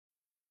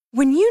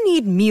When you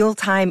need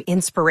mealtime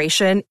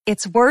inspiration,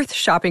 it's worth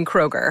shopping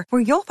Kroger,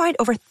 where you'll find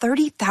over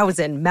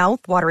 30,000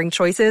 mouth-watering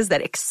choices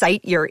that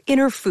excite your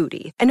inner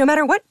foodie. And no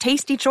matter what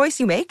tasty choice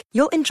you make,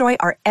 you'll enjoy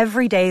our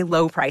everyday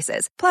low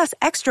prices, plus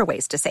extra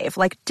ways to save,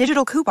 like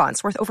digital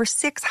coupons worth over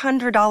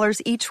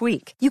 $600 each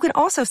week. You can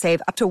also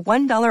save up to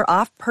 $1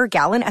 off per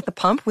gallon at the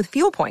pump with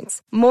fuel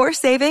points. More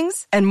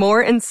savings and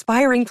more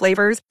inspiring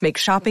flavors make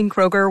shopping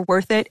Kroger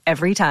worth it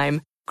every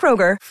time.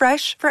 Kroger,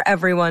 fresh for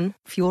everyone.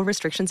 Fuel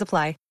restrictions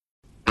apply.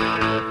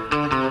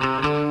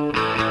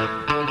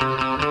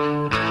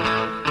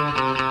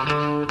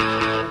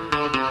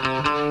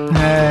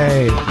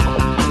 Hey,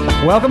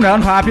 welcome to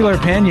Unpopular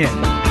Opinion.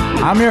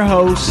 I'm your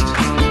host,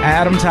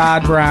 Adam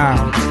Todd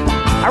Brown.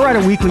 I write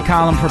a weekly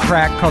column for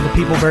Cracked called The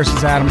People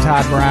vs. Adam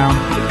Todd Brown,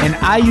 and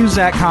I use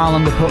that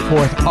column to put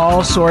forth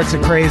all sorts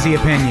of crazy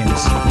opinions.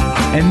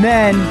 And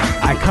then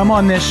I come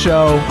on this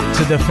show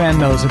to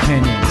defend those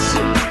opinions.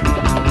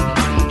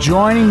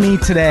 Joining me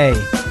today,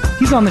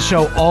 he's on the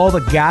show all the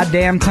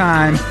goddamn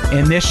time,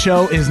 and this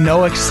show is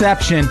no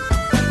exception.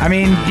 I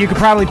mean, you could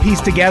probably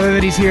piece together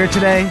that he's here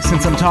today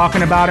since I'm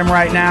talking about him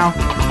right now.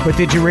 But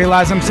did you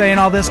realize I'm saying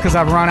all this because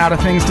I've run out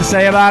of things to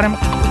say about him?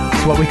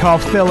 It's what we call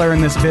filler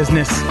in this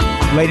business.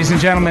 Ladies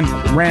and gentlemen,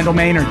 Randall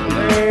Maynard.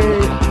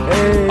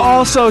 Hey.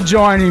 Also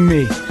joining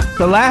me,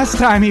 the last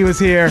time he was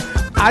here,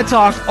 I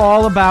talked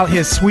all about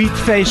his sweet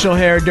facial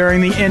hair during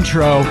the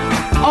intro,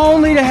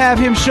 only to have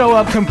him show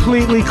up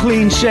completely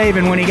clean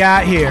shaven when he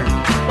got here.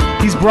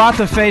 He's brought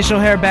the facial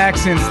hair back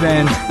since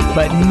then,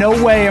 but no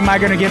way am I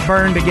going to get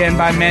burned again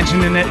by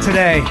mentioning it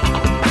today.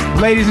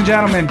 Ladies and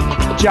gentlemen,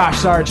 Josh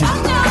Sargent.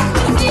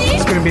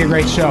 It's going to be a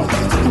great show.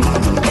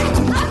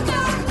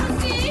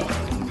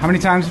 How many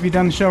times have you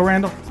done the show,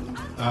 Randall?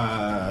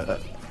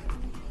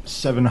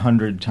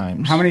 700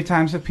 times. How many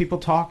times have people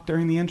talked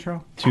during the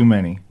intro? Too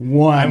many.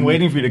 One. I'm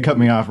waiting for you to cut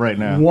me off right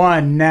now.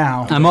 One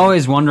now. I'm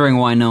always wondering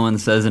why no one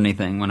says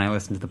anything when I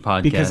listen to the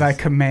podcast. Because I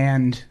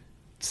command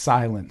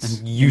silence.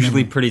 I'm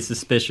usually pretty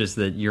suspicious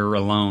that you're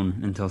alone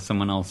until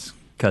someone else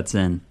cuts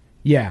in.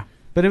 Yeah,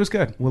 but it was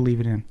good. We'll leave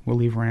it in. We'll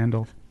leave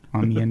Randall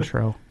on the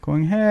intro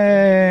going,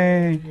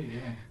 hey,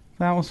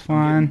 that was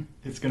fun.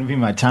 It's going to be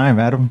my time,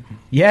 Adam.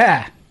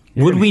 Yeah.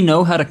 Would we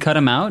know how to cut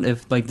him out?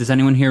 If does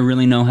anyone here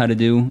really know how to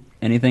do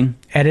anything?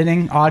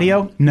 Editing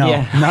audio? No,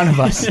 yeah. None of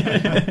us.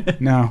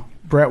 No.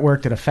 Brett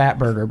worked at a Fat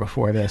Burger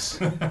before this.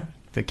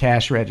 The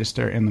cash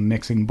register and the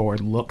mixing board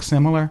look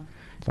similar.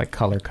 It's like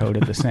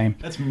color-coded the same.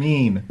 That's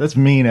mean. That's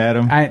mean,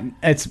 Adam.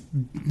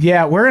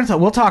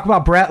 We'll talk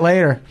about Brett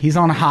later. He's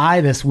on a high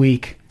this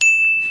week.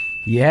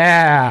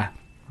 Yeah.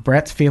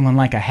 Brett's feeling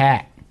like a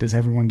hat. Does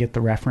everyone get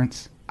the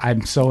reference?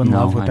 I'm so in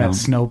love with that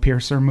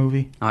Snowpiercer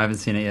movie. Oh, I haven't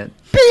seen it yet.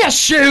 Be a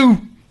shoe!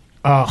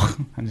 Oh,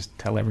 I just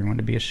tell everyone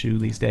to be a shoe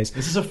these days.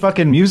 This is a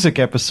fucking music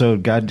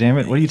episode,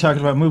 goddammit. What are you talking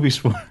about movies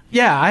for?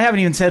 Yeah, I haven't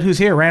even said who's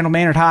here. Randall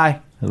Maynard,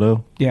 hi.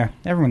 Hello. Yeah,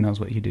 everyone knows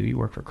what you do. You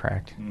work for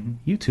Cracked. Mm-hmm.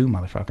 You too,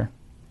 motherfucker.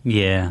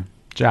 Yeah.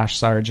 Josh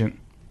Sargent.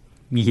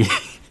 Yeah.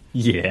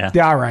 Yeah.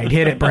 All right,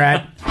 hit it,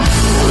 Brad.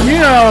 You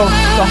know,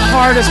 the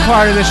hardest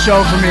part of this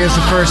show for me is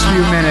the first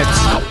few minutes.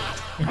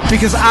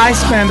 Because I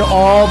spend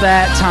all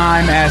that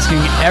time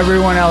asking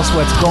everyone else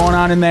what's going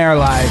on in their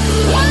life,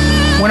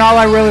 when all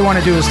I really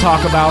want to do is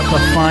talk about the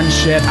fun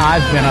shit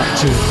I've been up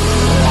to.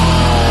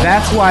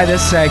 That's why this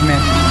segment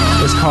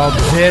is called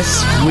This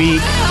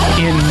Week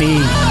in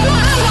Me.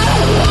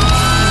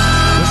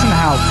 Listen to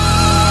how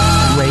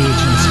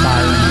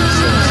rage-inspiring this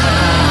is.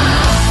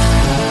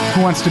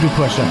 Who wants to do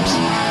push-ups?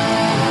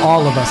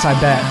 All of us, I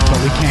bet,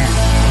 but we can't.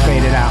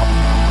 Fade it out.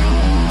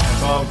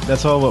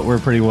 That's all what we're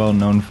pretty well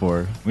known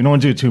for. We don't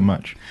want to do too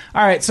much.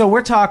 All right, so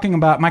we're talking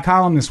about... My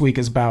column this week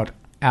is about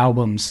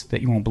albums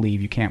that you won't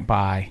believe you can't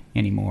buy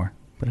anymore.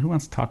 But who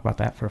wants to talk about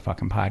that for a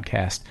fucking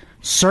podcast?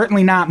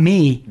 Certainly not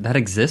me. That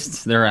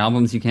exists? There are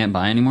albums you can't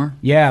buy anymore?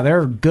 Yeah, there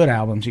are good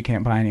albums you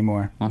can't buy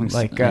anymore.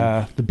 Like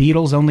the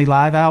Beatles' only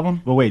live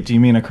album. Well, wait, do you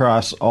mean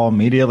across all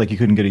media? Like you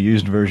couldn't get a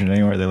used version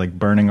anywhere? They're like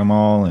burning them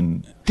all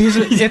and...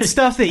 It's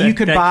stuff that you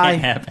could buy.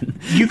 Can't happen.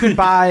 You could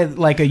buy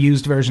like a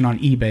used version on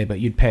eBay,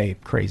 but you'd pay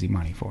crazy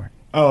money for it.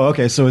 Oh,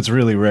 okay, so it's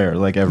really rare,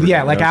 like everything.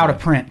 Yeah, like out of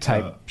print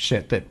type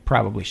shit that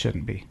probably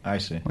shouldn't be. I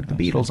see. Like the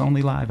Beatles'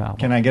 only live album.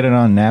 Can I get it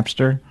on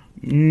Napster?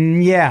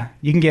 Yeah,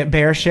 you can get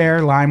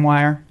BearShare,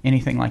 LimeWire,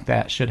 anything like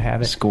that should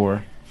have it.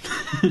 Score.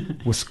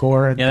 With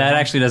Score. Yeah, that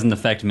actually doesn't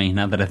affect me,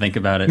 now that I think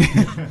about it.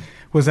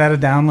 Was that a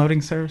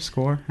downloading service,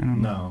 Score? I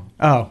don't know.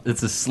 No. Oh.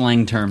 It's a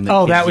slang term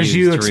that that was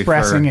you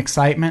expressing refer,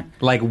 excitement?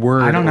 like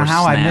Word I don't know or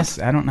how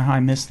Snap. I don't know how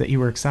I missed that you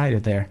were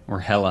excited there. Or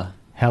Hella.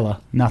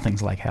 Hella.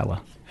 Nothing's like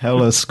Hella.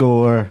 Hella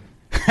Score.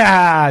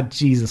 Ah,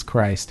 Jesus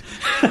Christ.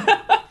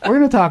 We're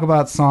going to talk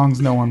about songs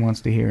no one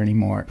wants to hear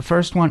anymore. The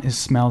first one is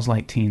Smells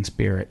Like Teen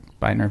Spirit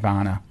by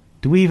Nirvana.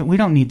 We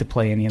don't need to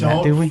play any of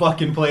that, do we? Don't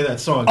fucking play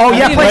that song. Oh,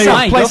 yeah, play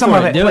some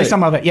of it. Play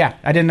some of it. Yeah,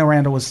 I didn't know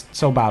Randall was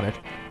so bothered.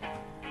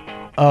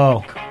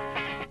 Oh.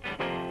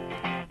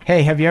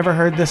 Hey, have you ever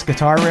heard this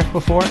guitar riff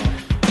before?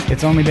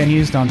 It's only been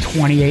used on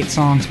 28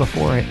 songs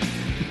before it.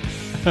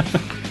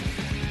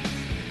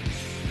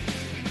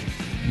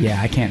 Yeah,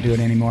 I can't do it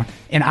anymore.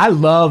 And I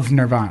love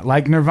Nirvana.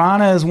 Like,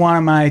 Nirvana is one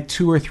of my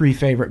 2 or 3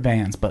 favorite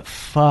bands, but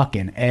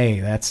fucking A,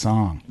 that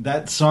song.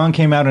 That song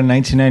came out in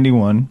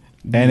 1991,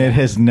 and it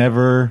has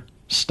never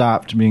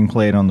stopped being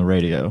played on the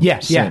radio. Yeah,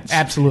 since.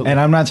 absolutely. And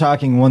I'm not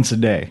talking once a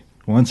day,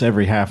 once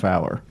every half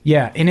hour.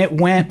 Yeah, and it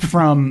went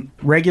from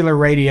regular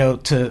radio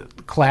to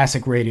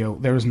classic radio.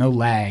 There was no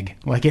lag.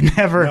 Like, it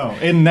never... No,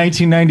 in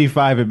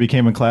 1995, it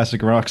became a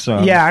classic rock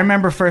song. Yeah, I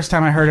remember first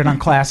time I heard it on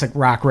classic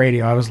rock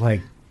radio, I was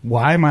like,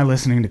 why am I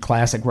listening to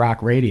classic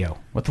rock radio?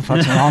 What the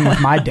fuck's wrong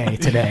with my day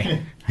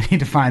today? I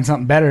need to find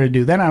something better to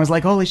do. Then I was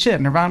like, holy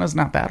shit, Nirvana's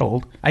not that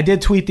old. I did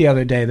tweet the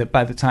other day that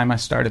by the time I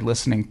started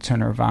listening to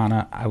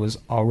Nirvana, I was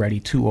already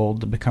too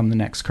old to become the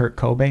next Kurt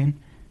Cobain.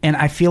 And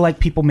I feel like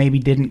people maybe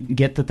didn't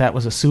get that that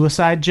was a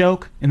suicide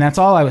joke. And that's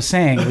all I was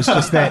saying. It was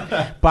just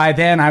that by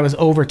then I was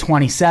over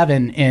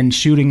 27 and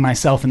shooting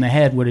myself in the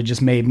head would have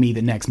just made me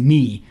the next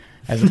me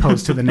as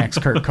opposed to the next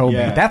Kurt Cobain.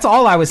 Yeah. That's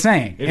all I was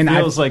saying. It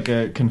feels like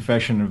a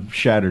confession of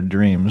shattered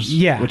dreams,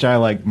 Yeah. which I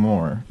like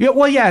more. Yeah,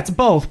 well, yeah, it's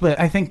both. But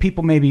I think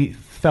people maybe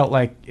felt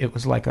like it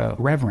was like a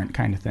reverent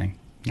kind of thing.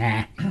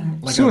 Nah.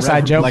 Like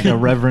Suicide joke. Like a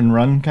Reverend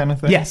Run kind of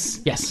thing? Yes.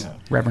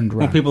 Reverend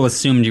Run. Well, people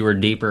assumed you were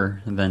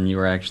deeper than you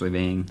were actually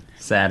being.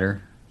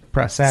 Sadder.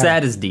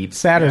 Sad is deep.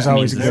 Sad is That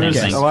always means a the good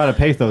same There's guess. a lot of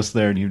pathos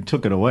there, and you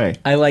took it away.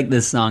 I like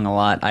this song a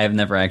lot. I have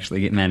never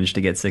actually managed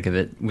to get sick of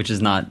it, which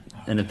is not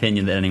an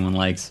opinion that anyone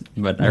likes.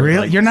 But I Really?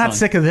 like You're the not song.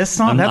 sick of this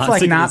song? I'm That's not like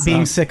sick of not this being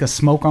song. sick of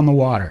Smoke on the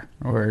Water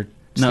or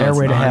No,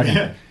 Stairway it's to not.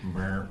 Heaven.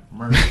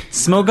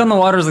 Smoke on the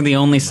Water is like the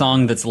only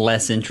song that's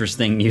less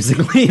interesting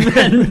musically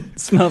than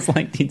Smells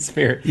Like Teen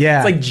Spirit. Yeah.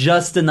 It's like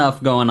just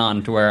enough going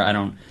on to where I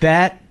don't...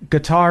 That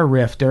guitar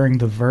riff during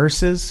the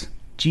verses,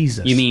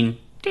 Jesus. You mean...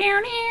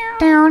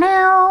 I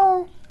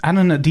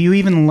don't know. Do you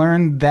even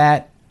learn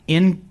that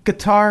in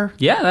guitar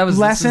Yeah, that was...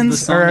 lessons?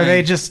 This is the Or song are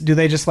they do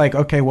they just like,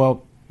 okay,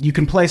 well, you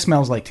can play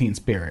Smells Like Teen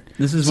Spirit.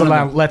 This is so one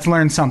of the- let's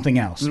learn something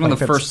else. This is one Like of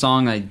the that's- first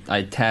song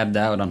I tabbed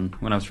out on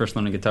when I was first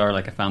learning guitar.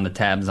 Like I found the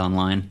tabs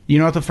online. You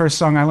know what the first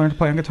song I learned to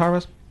play on guitar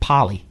was?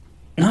 Polly.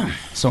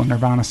 So a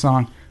Nirvana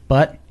song.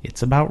 But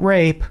it's about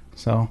rape,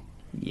 so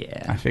I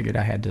Yeah. figured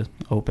I had to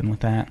open with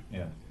that.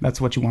 Yeah. That's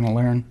what you want to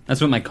learn.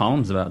 That's what my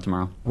column's about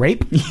tomorrow.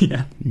 Rape?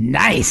 Yeah.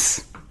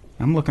 Nice.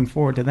 I'm looking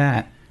forward to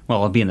that.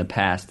 Well, I'll be in the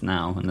past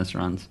now when this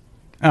runs.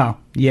 Oh,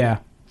 yeah.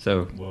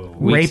 So,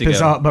 Rape weeks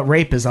ago. but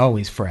rape is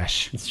always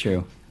fresh. It's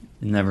true.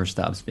 It never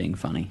stops being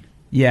funny.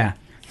 Yeah.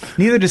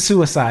 Neither does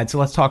suicide, so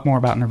let's talk more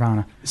about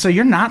Nirvana. So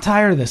you're not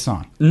tired of this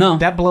song? No.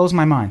 That blows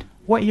my mind.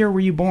 What year were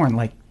you born?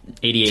 Like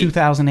 88.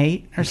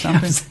 2008 or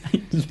something?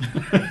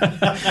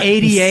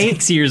 88?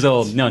 6 years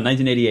old. No,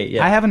 1988,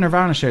 yeah. I have a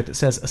Nirvana shirt that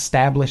says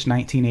established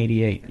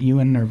 1988. You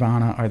and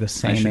Nirvana are the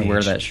same I should age.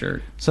 wear that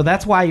shirt. So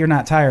that's why you're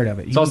not tired of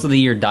it. It's also the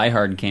year Die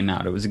Hard came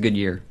out. It was a good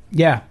year.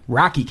 Yeah,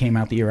 Rocky came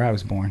out the year I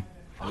was born.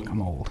 Fuck,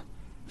 I'm old.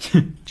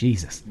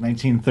 Jesus.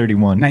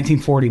 1931.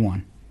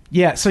 1941.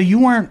 Yeah, so you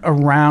weren't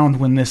around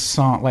when this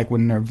song, like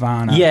when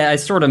Nirvana... Yeah, I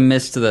sort of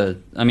missed the...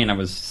 I mean, I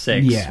was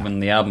 6 Yeah. when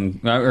the album...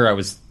 Or I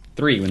was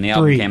 3 when the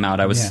album 3, came out.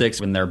 I was yeah.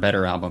 6 when their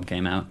Better album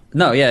came out.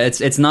 No, yeah,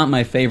 it's not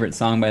my favorite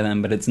song by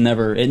them, but it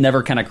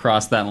never kind of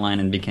crossed that line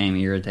and became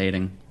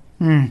irritating.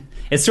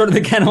 It's sort of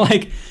the kind of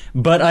like,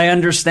 but I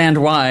understand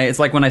why. It's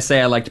like when I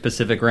say I liked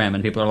Pacific Rim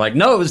and people are like,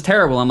 no, it was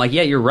terrible. I'm like,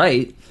 yeah, you're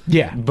right.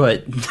 Yeah,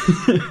 But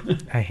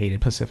I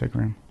hated Pacific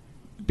Rim.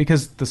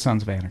 Because the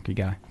Sons of Anarchy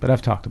guy. But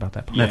I've talked about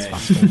that. that's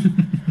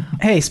fine.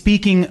 Hey,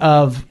 speaking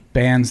of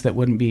bands that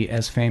wouldn't be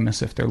as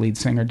famous if their lead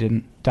singer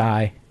didn't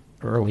die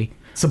early,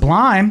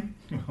 Sublime.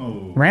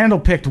 Randall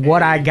picked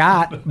What I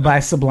Got by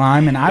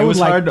Sublime, and I It would was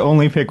like... hard to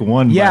only pick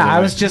one. by Yeah, the I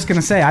way. was just going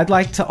to say, I'd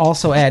like to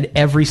also add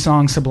every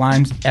song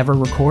Sublime's ever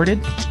recorded.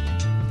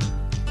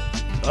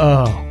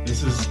 Oh.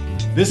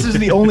 This is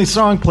the only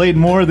song played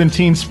more than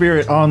Teen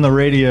Spirit on the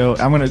radio.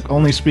 I'm going to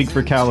only speak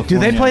for Do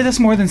California. they play this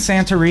more than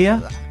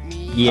Santeria?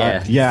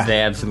 Yeah, yeah.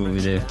 they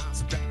absolutely do.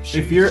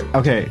 If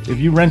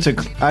you rent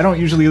I don't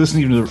usually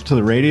listen to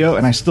the radio,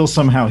 and I still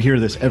somehow hear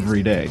this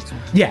every day.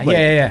 Yeah, Like,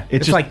 yeah.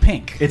 It's just- like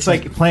Pink. It's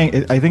like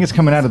playing. I think it's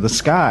coming out of the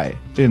sky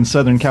in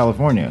Southern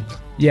California.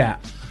 Yeah.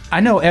 I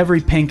know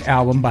every Pink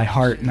album by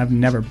heart, and I've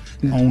never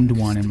owned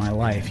one in my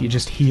life. You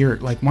just hear,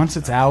 like, once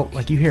it's out,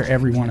 like, you hear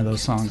every one of those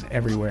songs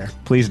everywhere.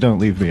 Please don't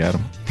leave me,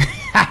 Adam.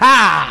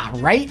 Ha-ha!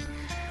 Right?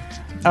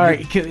 All right,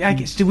 I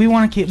guess, do we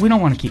want to keep... We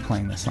don't want to keep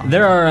playing this song.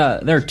 There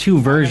are 2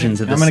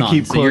 versions of the I'm gonna song,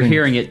 keep so you're quoting-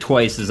 hearing it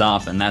twice as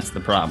often. That's the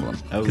problem.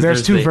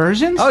 There's 2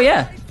 versions? Oh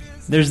yeah,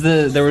 there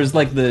was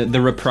like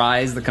the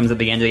reprise that comes at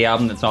the end of the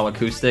album that's all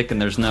acoustic, and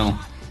there's no.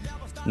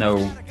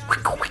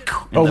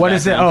 Oh, what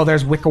is it? Oh,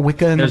 there's Wicca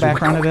Wicca in there's the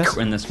background of this?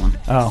 in this one.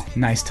 Oh,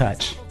 nice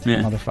touch,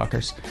 Yeah.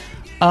 motherfuckers.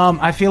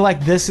 I feel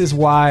like this is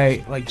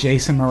why, like,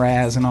 Jason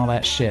Mraz and all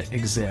that shit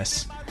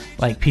exists.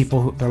 Like,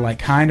 people, they're, like,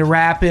 kind of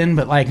rapping,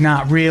 but, like,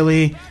 not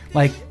really.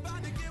 Like,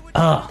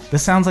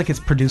 this sounds like it's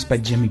produced by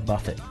Jimmy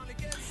Buffett.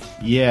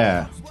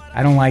 Yeah.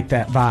 I don't like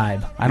that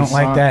vibe. I don't This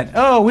like song- that,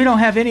 oh, we don't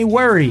have any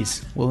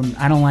worries. Well,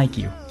 I don't like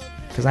you.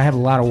 because I have a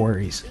lot of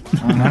worries.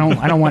 And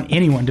I don't want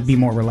anyone to be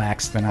more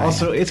relaxed than I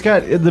Also, am. it's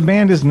got the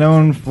band is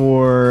known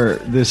for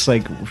this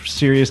like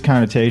serious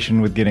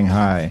connotation with getting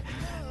high,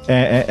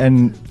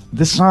 and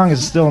this song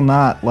is still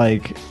not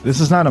like this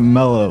is not a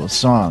mellow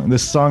song.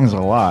 This song is a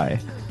lie.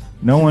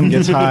 No one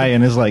gets high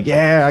and is like,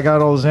 yeah, I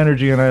got all this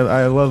energy and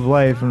I love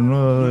life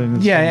and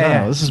it's,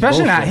 Yeah. This is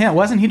Especially not bullshit. him.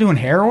 Wasn't he doing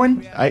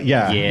heroin? Yeah,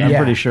 Yeah. I'm Yeah.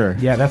 pretty sure.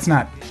 Yeah, that's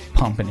not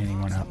pumping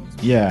anyone up.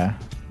 Yeah.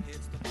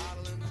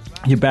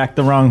 You backed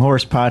the wrong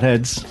horse,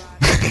 potheads.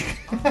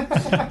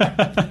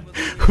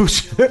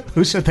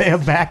 Who should they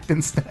have backed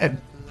instead?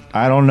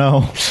 I don't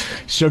know.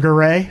 Sugar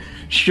Ray?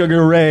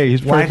 Sugar Ray,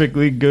 he's Why-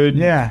 perfectly good.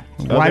 Yeah.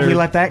 Why'd we Other-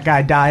 let that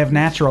guy die of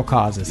natural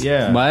causes?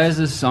 Yeah. Why is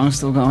this song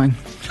still going?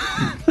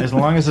 As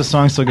long as the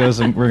song still goes,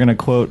 and we're gonna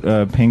quote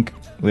Pink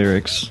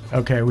lyrics.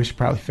 Okay, we should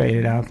probably fade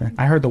it out then.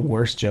 I heard the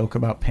worst joke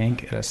about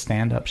Pink at a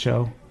stand-up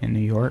show in New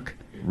York.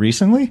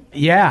 Recently?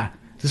 Yeah,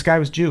 this guy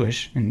was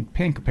Jewish, and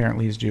Pink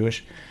apparently is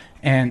Jewish.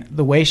 And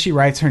the way she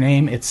writes her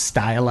name, it's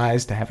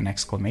stylized to have an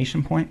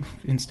exclamation point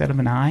instead of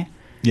an I.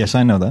 Yes,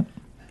 I know that.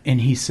 And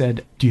he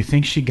said, do you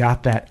think she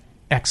got that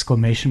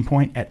exclamation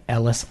point at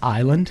Ellis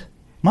Island?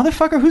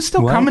 Motherfucker, who's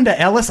still What? coming to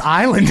Ellis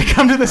Island to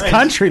come to this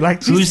country?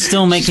 Like, Who's she's-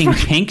 still making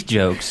Pink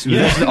jokes?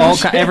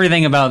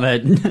 Everything about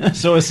that.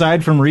 So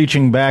aside from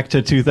reaching back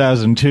to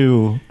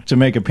 2002 to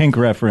make a Pink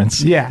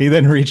reference, Yeah. he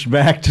then reached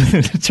back to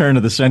the turn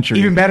of the century.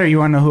 Even better, you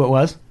want to know who it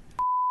was?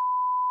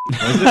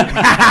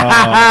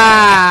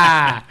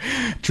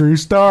 True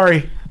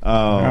story.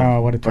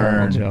 Oh, what a terrible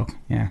burn. joke.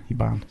 Yeah, he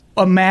bombed.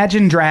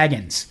 Imagine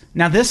Dragons.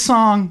 Now, this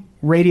song,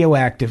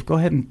 Radioactive, go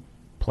ahead and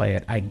play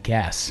it, I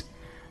guess.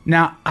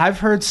 Now, I've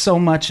heard so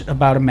much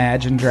about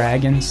Imagine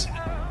Dragons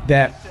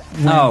that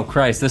Oh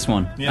Christ, this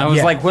one. I was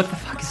Yeah. like, what the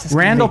fuck is this?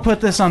 Randall gonna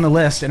put this on the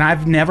list, and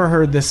I've never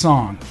heard this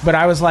song. But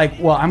I was like,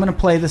 well, I'm going to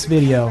play this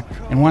video,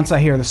 and once I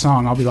hear the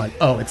song, I'll be like,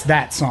 oh, it's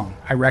that song.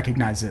 I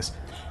recognize this.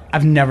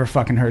 I've never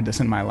fucking heard this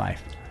in my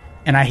life,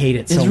 and I hate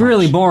it so It's much.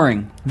 really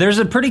boring. There's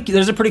a pretty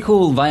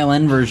cool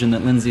violin version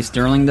that Lindsey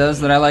Sterling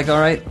does that I like. All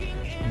right,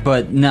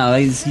 but no,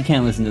 you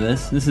can't listen to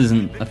this. This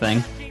isn't a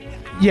thing.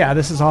 Yeah,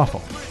 this is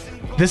awful.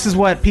 This is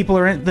what people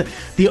are in.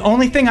 The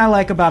only thing I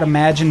like about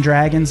Imagine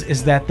Dragons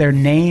is that their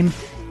name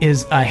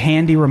is a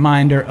handy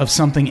reminder of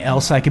something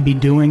else I could be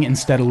doing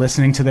instead of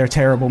listening to their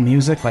terrible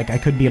music. Like, I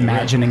could be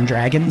imagining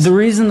dragons. The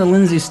reason the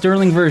Lindsey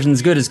Sterling version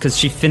is good is because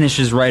she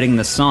finishes writing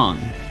the song.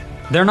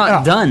 They're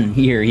not Oh. done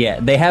here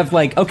yet. They have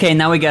like, okay,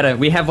 now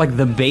we have like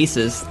the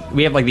basis.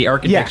 We have like the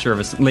architecture of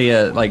a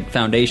Leah like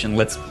foundation.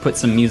 Let's put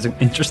some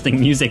interesting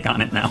music on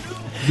it now.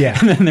 Yeah.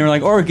 And then they were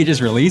like, or we could just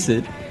release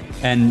it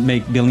and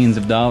make billions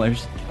of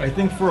dollars. I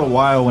think for a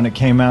while when it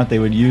came out, they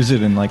would use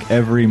it in like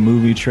every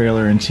movie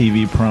trailer and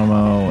TV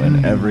promo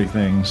and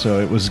everything. So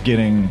it was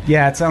getting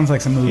Yeah, it sounds like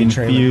some movie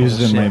trailer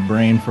infused in my bullshit.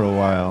 brain for a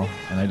while,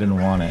 and I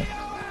didn't want it.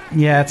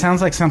 Yeah, it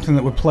sounds like something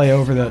that would play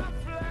over the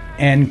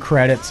end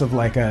credits of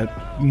like a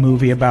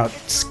movie about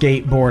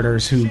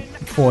skateboarders who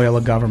foil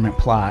a government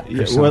plot. Or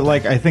Well, something.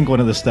 like I think one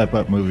of the Step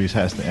Up movies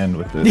has to end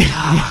with this.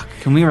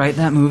 Can we write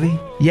that movie?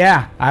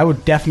 Yeah, I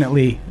would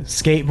definitely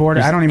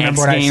skateboarder. I don't even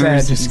remember what I said.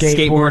 X-gamers, Just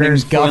skateboarding,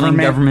 skateboarders, foiling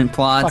government. government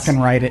plots. Fucking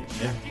write it.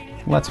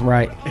 Let's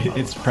write.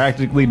 It's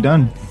practically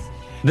done.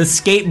 The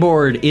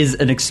skateboard is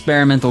an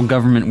experimental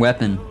government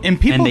weapon, And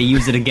people- they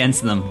use it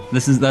against them.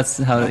 That's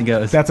how it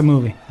goes. That's a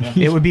movie.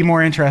 It would be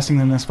more interesting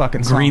than this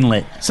fucking song.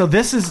 Greenlit. So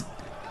this is.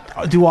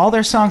 Do all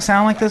their songs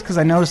sound like this? Because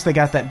I noticed they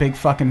got that big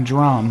fucking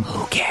drum.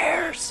 Who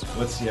cares?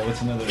 What's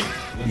another?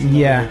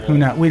 Yeah, who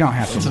knows? We don't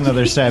have What's to.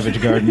 another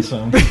Savage Garden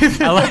song?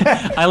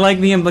 I like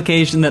the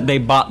implication that they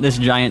bought this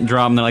giant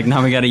drum. They're like,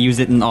 now we got to use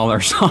it in all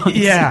our songs.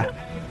 Yeah.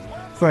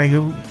 It's like,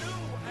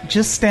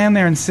 just stand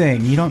there and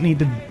sing. You don't need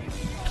to.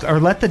 Or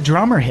let the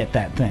drummer hit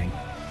that thing.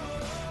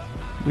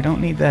 We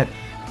don't need that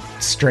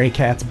Stray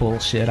Cats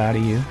bullshit out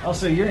of you.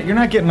 Also, you're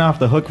not getting off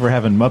the hook for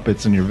having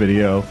Muppets in your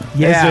video.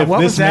 Yeah, as if what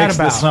this was that makes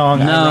about? the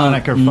song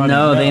ironic or funny.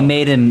 No, they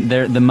made him.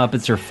 The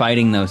Muppets are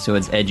fighting though, so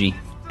it's edgy.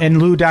 And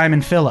Lou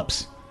Diamond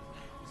Phillips.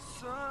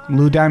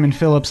 Lou Diamond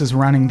Phillips is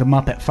running the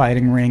Muppet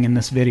fighting ring in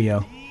this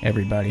video.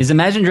 Everybody. Is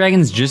Imagine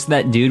Dragons just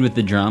that dude with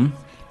the drum?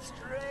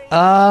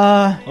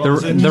 Oh,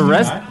 The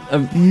rest?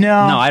 no,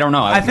 I don't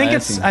know. I think I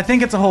it's assume. I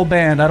think it's a whole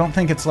band. I don't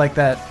think it's like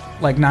that.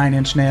 Like Nine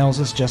Inch Nails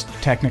is just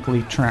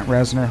technically Trent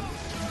Reznor,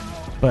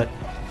 but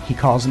he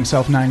calls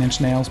himself Nine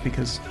Inch Nails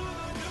because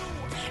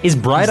Is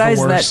Bright He's the Eyes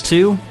that worst.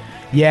 too?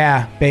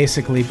 yeah,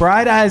 basically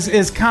Bright Eyes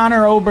is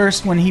Connor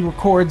Oberst when he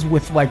records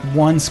with like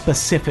one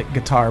specific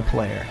guitar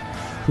player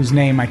whose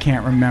name I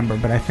can't remember,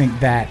 but I think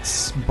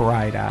that's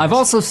Bright Eyes. I've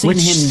also seen which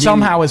him do-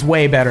 somehow is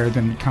way better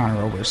than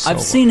Connor Oberst. I've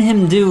solo. seen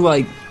him do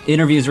like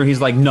interviews where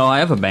he's like, "No, I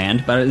have a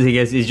band," but he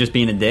guess he's just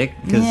being a dick.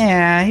 'cause-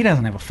 Yeah, he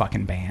doesn't have a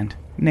fucking band.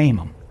 Name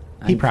him.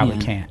 He I probably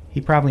can't. can't. He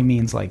probably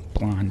means like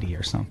Blondie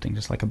or something,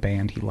 just like a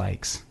band he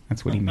likes.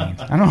 That's what he means.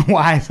 I don't know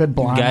why I said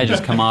Blondie. Guy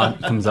just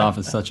comes off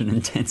as such an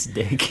intense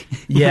dick.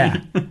 Yeah.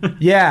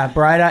 Yeah,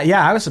 Bright Eye.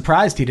 Yeah, I was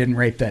surprised he didn't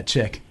rape that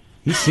chick.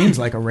 He seems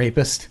like a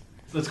rapist.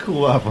 Let's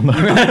cool off on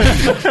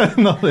the.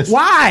 No, this-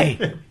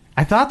 Why?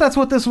 I thought that's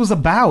what this was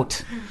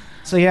about.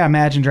 So yeah,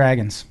 Imagine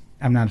Dragons.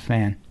 I'm not a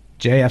fan.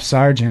 J.F.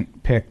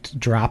 Sargent picked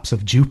Drops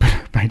of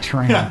Jupiter by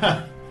Train.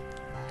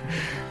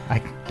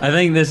 I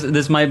think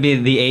this might be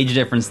the age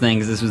difference thing,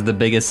 because this was the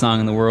biggest song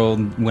in the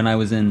world when I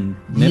was in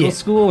middle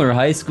school or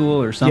high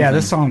school or something. Yeah,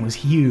 this song was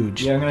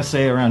huge. Yeah, I'm gonna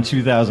say around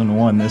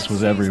 2001, this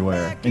was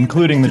everywhere,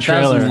 including the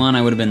trailer. 2001,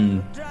 I would have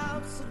been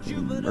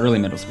early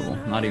middle school,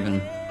 not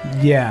even.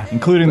 Yeah.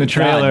 Including the God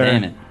trailer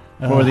damn it.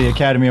 for the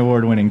Academy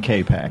Award-winning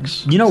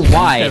K-Pax. You know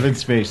why? Kevin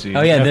Spacey.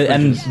 Oh yeah, Jeff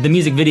and Bridges. the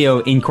music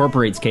video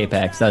incorporates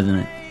K-Pax, doesn't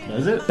it?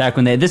 Does it?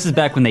 This is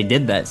back when they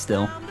did that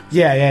still.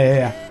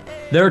 Yeah.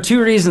 There are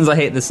two reasons I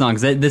hate this song.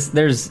 'Cause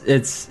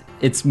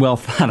it's well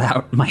thought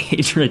out, my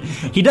hatred.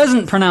 He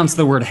doesn't pronounce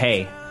the word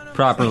hey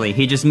properly.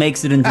 He just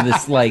makes it into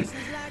this, like,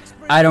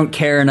 I don't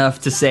care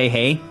enough to say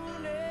hey.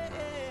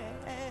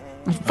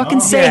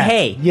 Fucking say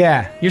hey.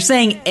 Yeah. You're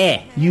saying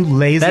eh. You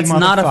lazy That's motherfucker.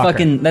 not a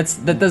fucking...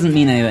 that doesn't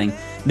mean anything.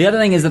 The other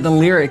thing is that the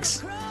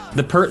lyrics,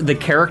 the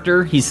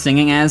character he's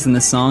singing as in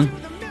this song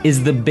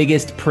is the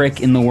biggest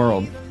prick in the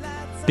world.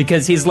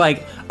 Because he's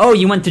like, oh,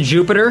 you went to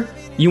Jupiter?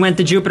 You went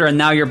to Jupiter and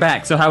now you're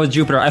back. So how was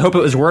Jupiter? I hope it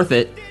was worth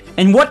it.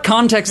 In what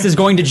context is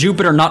going to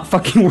Jupiter not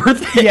fucking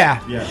worth it?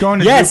 Yeah. Going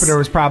to Jupiter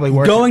was probably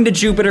worth Going to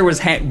Jupiter was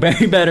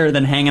very better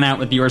than hanging out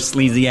with your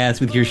sleazy ass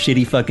with your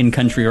shitty fucking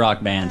country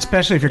rock band.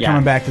 Especially if you're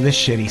coming back to this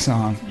shitty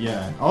song.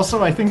 Yeah.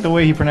 Also, I think the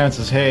way he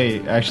pronounces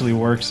 "hey" actually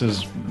works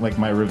as like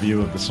my review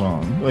of the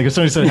song. Like if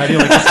somebody said, "How do you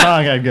like the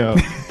song?" I'd go,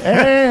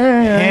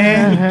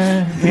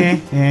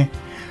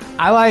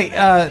 I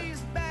like.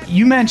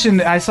 You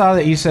mentioned. I saw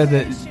that you said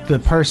that the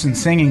person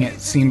singing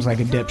it seems like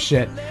a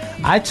dipshit.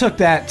 I took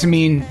that to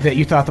mean that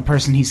you thought the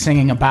person he's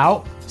singing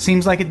about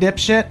seems like a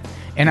dipshit.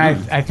 And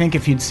I think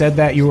if you'd said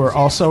that, you were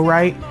also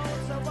right.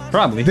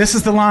 Probably. This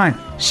is the line.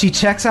 She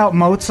checks out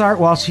Mozart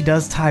while she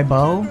does Tai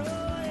Bo.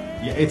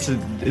 Yeah,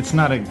 it's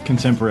not a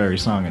contemporary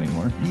song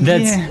anymore.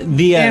 That's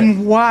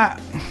and why?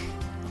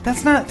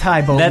 That's not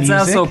Tai Bo That's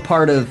music. also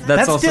part of...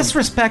 That's also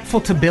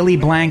disrespectful to Billy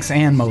Blanks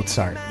and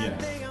Mozart. Yeah.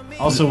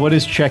 Also, what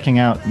is checking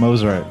out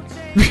Mozart?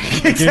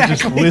 Exactly. You're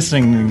just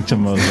listening to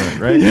Mozart,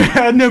 right? Yeah,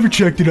 I never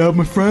checked it out.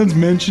 My friends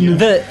mentioned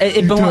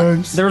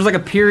it. There was like a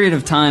period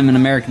of time in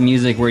American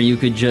music where you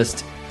could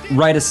just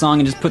write a song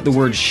and just put the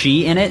word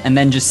she in it and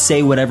then just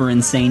say whatever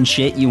insane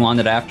shit you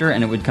wanted after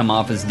and it would come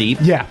off as deep.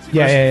 Yeah.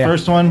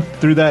 First one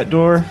through that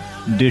door,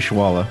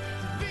 Dishwalla.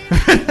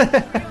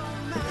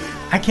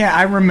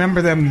 I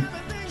remember them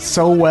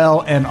so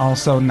well and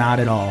also not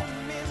at all.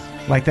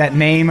 Like that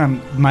name,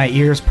 my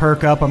ears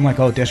perk up. I'm like,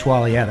 oh,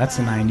 Dishwalla, yeah, that's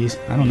the 90s.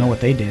 I don't know what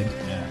they did.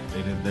 Yeah,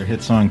 they did their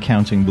hit song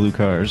 "Counting Blue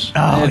Cars."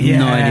 Oh, I have yeah.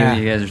 no idea what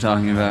you guys are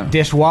talking about.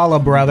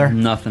 Dishwalla, brother.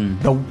 Nothing.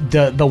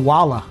 The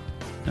Walla.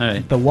 All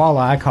right. The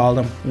Walla, I called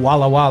him.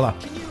 Walla Walla.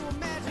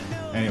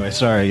 Anyway,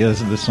 sorry. This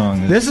is the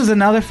song. This is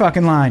another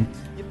fucking line.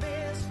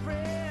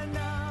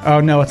 Oh,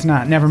 no, it's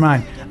not. Never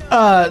mind.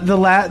 The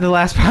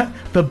last part.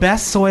 The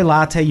best soy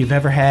latte you've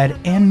ever had,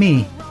 and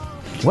me.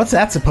 What's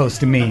that supposed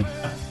to mean?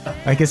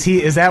 Like,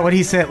 is that what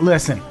he said?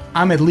 Listen,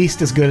 I'm at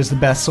least as good as the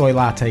best soy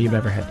latte you've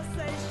ever had.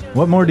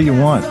 What more do you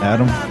want,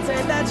 Adam?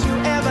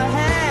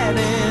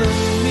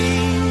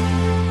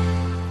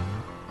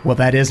 Well,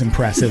 that is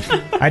impressive.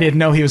 I didn't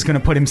know he was going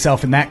to put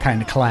himself in that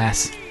kind of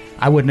class.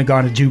 I wouldn't have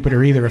gone to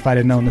Jupiter either if I'd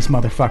have known this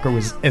motherfucker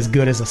was as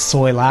good as a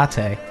soy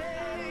latte.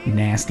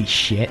 Nasty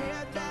shit.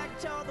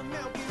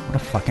 What a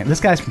fucking... This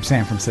guy's from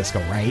San Francisco,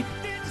 right?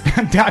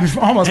 I'm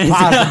almost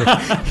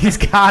positive. He's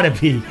gotta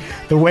be.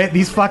 The way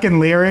these fucking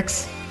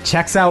lyrics,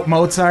 checks out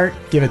Mozart,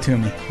 give it to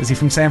me. Is he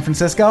from San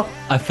Francisco?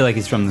 I feel like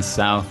he's from the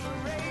South.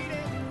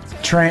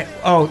 Train.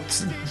 Or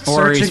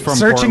he's from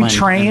searching Portland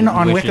train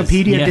on wishes.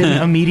 Wikipedia Yeah.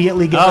 didn't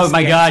immediately give us Oh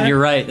my the god, answer? you're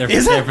right. They're from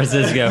Is San it?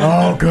 Francisco.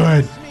 Oh,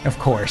 good. Of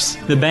course.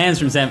 The band's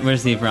from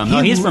where's he from?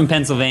 Oh, he's from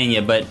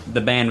Pennsylvania, but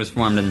the band was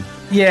formed in...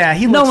 Yeah,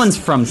 No one's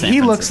from San He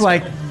Francisco. looks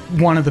like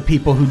one of the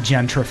people who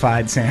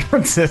gentrified San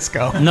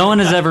Francisco. No one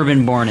has ever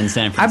been born in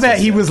San I Francisco. bet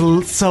he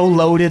was so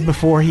loaded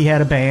before he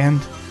had a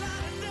band.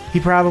 He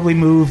probably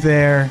moved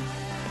there.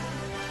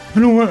 I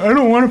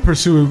don't want to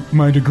pursue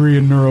my degree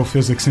in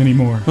neurophysics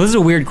anymore. Well, this is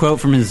a weird quote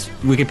from his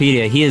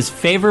Wikipedia. He is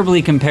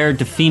favorably compared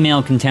to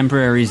female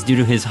contemporaries due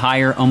to his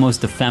higher,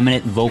 almost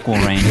effeminate vocal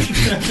range.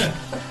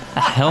 The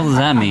hell does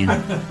that mean?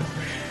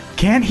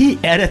 Can't he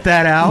edit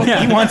that out?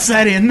 Yeah. He wants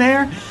that in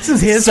there? This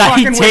is his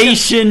fucking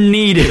Citation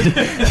needed.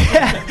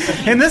 Yeah.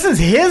 And this is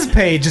his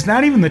page. It's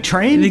not even the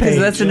train Because page.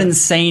 that's an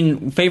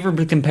insane...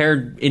 Favorably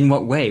compared in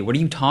what way? What are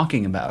you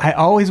talking about? I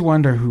always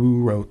wonder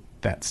who wrote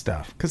that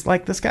stuff. Because,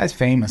 like, this guy's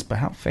famous, but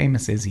how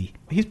famous is he?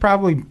 He's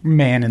probably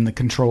manning the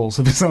controls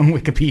of his own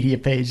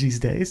Wikipedia page these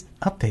days.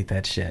 Update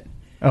that shit.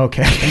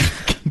 Okay.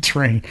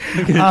 Train.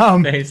 Look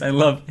at his face. I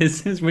love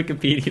his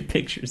Wikipedia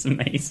picture's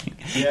amazing.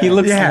 He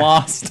looks Yeah.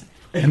 lost.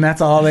 And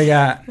that's all they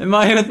got. Am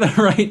I with the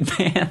right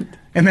band?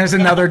 And there's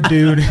another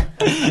dude.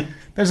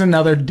 There's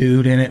another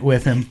dude in it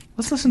with him.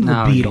 Let's listen to the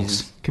No,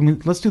 Beatles.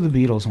 Jesus. Let's do the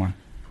Beatles one.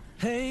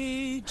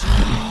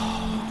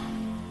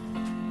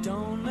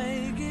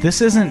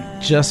 This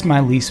isn't just my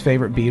least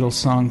favorite Beatles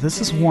song.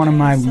 This is one of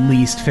my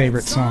least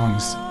favorite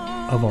songs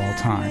of all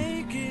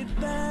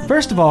time.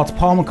 First of all, it's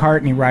Paul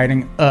McCartney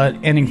writing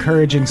an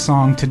encouraging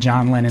song to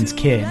John Lennon's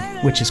kid,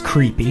 which is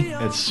creepy.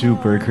 It's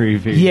super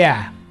creepy.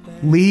 Yeah.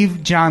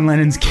 Leave John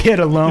Lennon's kid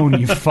alone,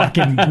 you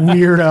fucking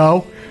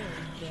weirdo.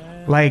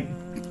 Like,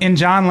 and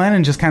John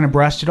Lennon just kind of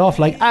brushed it off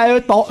like,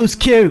 I thought it was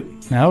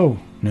cute. No,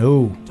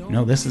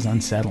 this is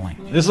unsettling.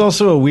 This is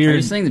also a Are weird...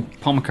 you saying that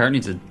Paul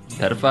McCartney's a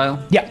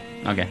pedophile? Yeah.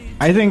 Okay.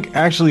 I think,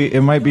 actually,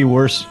 it might be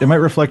worse. It might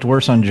reflect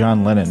worse on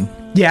John Lennon.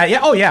 Yeah.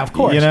 Oh, yeah, of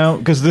course. You know,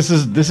 because this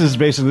is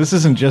basically, this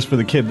isn't just for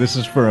the kid. This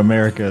is for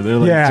America. They're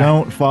like, Yeah.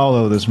 don't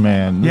follow this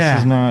man. This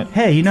is not...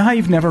 Hey, you know how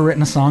you've never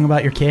written a song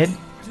about your kid?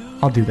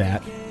 I'll do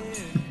that.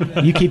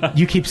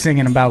 You keep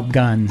singing about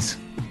guns,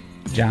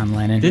 John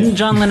Lennon. Didn't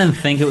John Lennon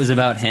think it was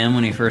about him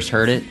when he first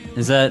heard it?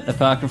 Is that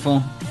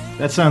apocryphal?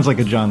 That sounds like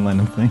a John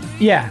Lennon thing.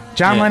 Yeah,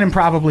 John Yeah. Lennon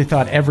probably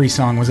thought every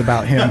song was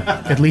about him,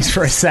 at least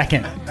for a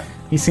second.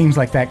 He seems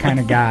like that kind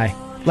of guy.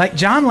 Like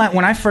John Lennon,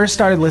 when I first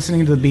started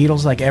listening to the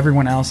Beatles, like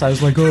everyone else, I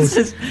was like,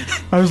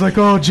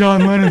 oh,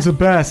 John Lennon's the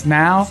best.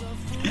 Now,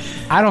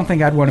 I don't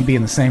think I'd want to be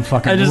in the same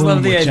fucking I just room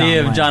love the with idea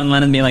of Lennon. John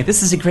Lennon being like,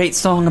 this is a great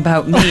song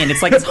about me, and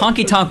it's like this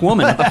honky tonk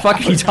woman. What the fuck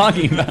are you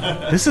talking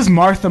about? This is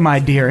Martha, my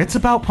dear. It's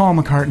about Paul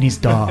McCartney's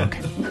dog.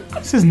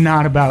 This is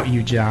not about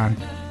you, John.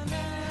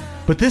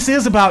 But this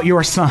is about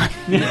your son.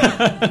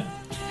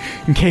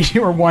 In case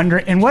you were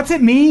wondering. And what's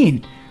it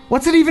mean?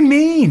 What's it even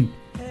mean?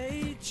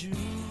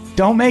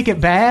 Don't make it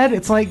bad?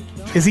 It's like,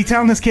 is he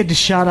telling this kid to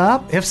shut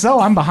up? If so,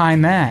 I'm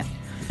behind that.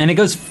 And it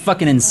goes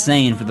fucking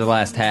insane for the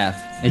last half.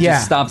 It Yeah.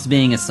 just stops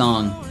being a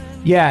song.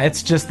 Yeah,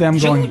 it's just them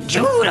going...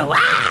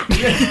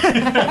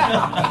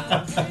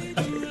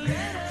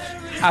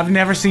 I've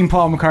never seen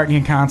Paul McCartney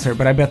in concert,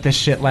 but I bet this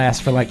shit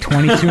lasts for like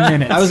 22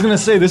 minutes. I was going to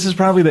say, this is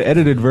probably the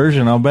edited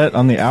version. I'll bet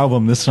on the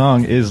album, this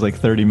song is like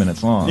 30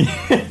 minutes long.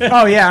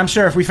 Oh, yeah, I'm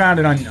sure if we found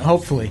it on...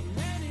 Hopefully.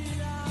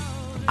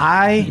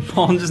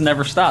 Paul just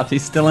never stops.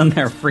 He's still in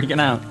there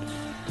freaking out.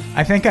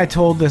 I think I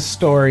told this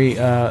story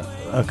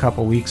a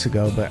couple weeks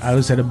ago, but I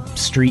was at a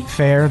street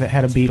fair that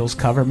had a Beatles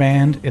cover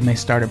band, and they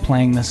started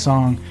playing this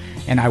song,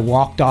 and I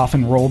walked off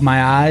and rolled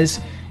my eyes,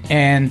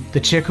 and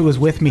the chick who was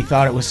with me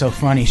thought it was so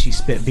funny she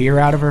spit beer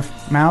out of her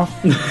mouth,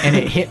 and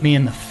it hit me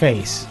in the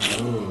face.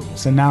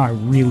 So now I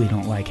really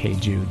don't like Hey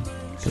Jude,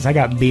 because I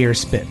got beer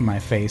spit in my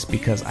face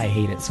because I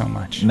hate it so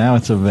much. Now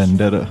it's a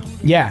vendetta.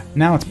 Yeah,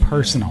 now it's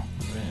personal.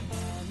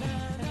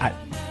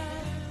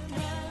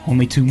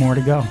 Only 2 more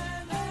to go.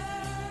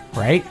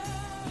 Right?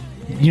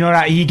 You know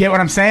what? You get what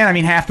I'm saying? I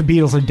mean, half the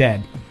Beatles are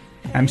dead.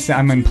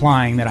 I'm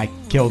implying that I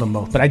killed them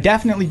both, but I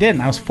definitely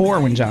didn't. I was 4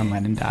 when John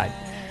Lennon died.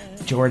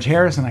 George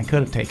Harrison I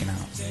could have taken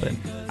out, but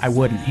I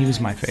wouldn't. He was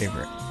my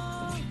favorite.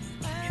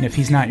 And if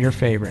he's not your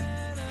favorite,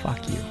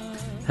 fuck you.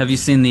 Have you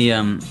seen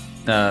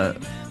the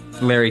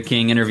Larry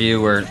King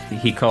interview where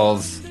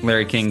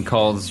Larry King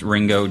calls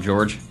Ringo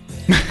George?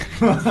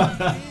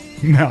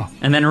 No.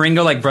 And then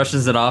Ringo like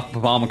brushes it off.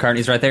 Paul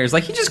McCartney's right there. He's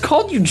like, he just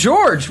called you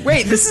George.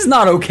 Wait, this is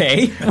not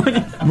okay.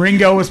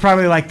 Ringo was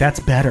probably like,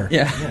 that's better.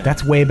 Yeah.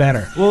 That's way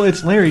better. Well,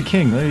 it's Larry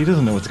King. He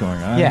doesn't know what's going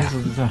on. Yeah.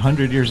 He's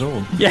 100 years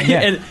old. Yeah.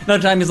 And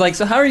another time he's like,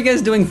 so how are you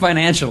guys doing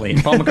financially?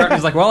 And Paul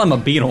McCartney's like, well, I'm a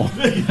Beatle.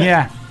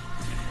 Yeah.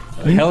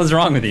 What the hell is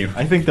wrong with you?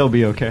 I think they'll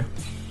be okay.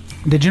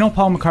 Did you know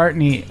Paul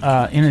McCartney,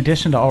 in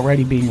addition to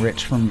already being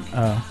rich from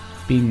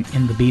being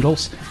in the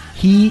Beatles,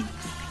 he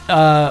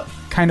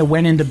kind of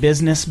went into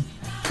business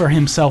for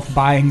himself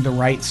buying the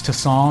rights to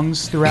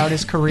songs throughout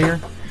his career.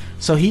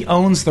 So he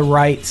owns the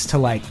rights to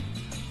like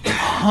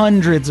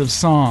hundreds of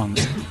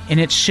songs. And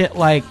it's shit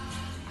like,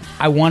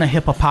 I Want a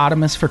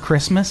Hippopotamus for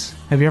Christmas.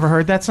 Have you ever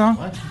heard that song?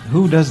 What?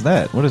 Who does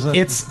that? What is that?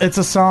 It's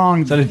a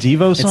song. Is that a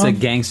Devo song? It's a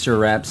gangster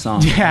rap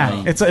song.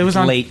 Yeah, it was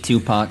on late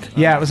Tupac.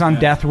 Yeah, it was on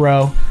Death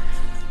Row.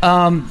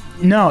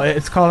 No,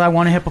 it's called I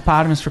Want a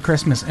Hippopotamus for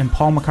Christmas, and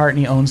Paul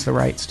McCartney owns the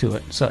rights to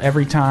it. So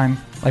every time,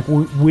 like,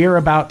 we're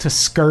about to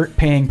skirt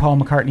paying Paul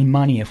McCartney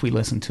money if we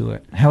listen to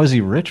it. How is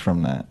he rich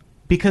from that?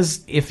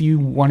 Because if you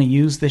want to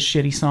use this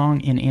shitty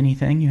song in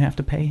anything, you have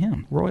to pay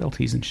him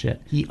royalties and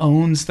shit. He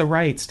owns the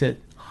rights to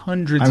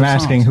hundreds of songs. I'm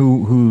asking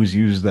who's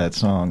used that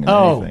song in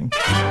anything.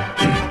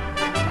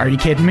 Are you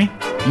kidding me?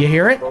 You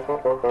hear it?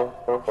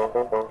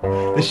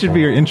 This should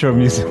be your intro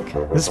music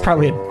This is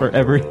probably for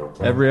every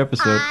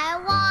episode. I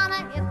want a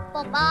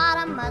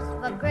hippopotamus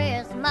for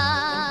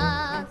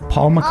Christmas.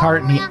 Paul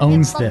McCartney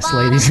owns this,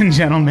 ladies and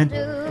gentlemen.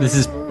 This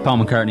is Paul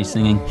McCartney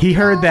singing. He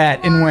heard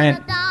that and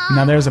went,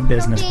 now there's a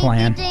business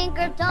plan.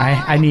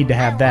 I need to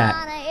have that.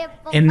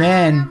 And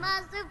then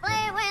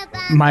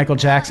Michael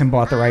Jackson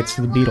bought the rights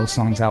to the Beatles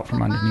songs out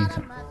from underneath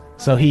him.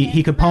 So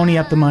he could pony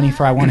up the money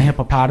for I Want a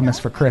Hippopotamus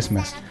for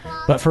Christmas.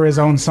 But for his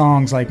own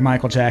songs, like,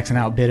 Michael Jackson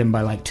outbid him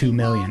by like $2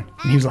 million.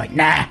 And he was like,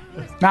 nah,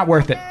 not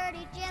worth it.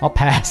 I'll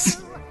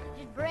pass.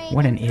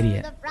 What an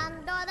idiot.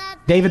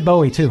 David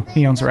Bowie, too.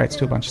 He owns the rights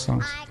to a bunch of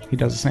songs. He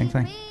does the same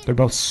thing. They're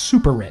both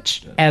super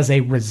rich as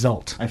a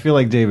result. I feel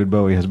like David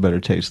Bowie has better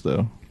taste,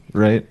 though,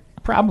 right?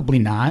 Probably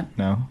not.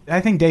 No.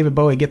 I think David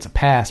Bowie gets a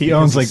pass. He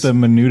because owns like the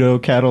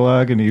Menudo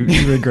catalog and he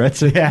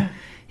regrets it. Yeah.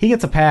 He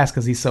gets a pass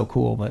because he's so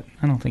cool, but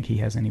I don't think he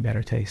has any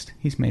better taste.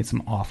 He's made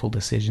some awful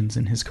decisions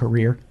in his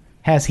career.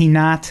 Has he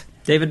not?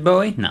 David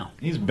Bowie? No.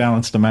 He's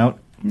balanced them out.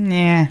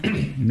 Nah,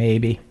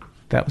 maybe.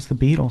 That was the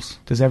Beatles.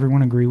 Does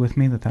everyone agree with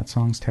me that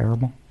song's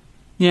terrible?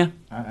 Yeah.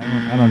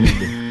 I don't need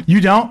to. You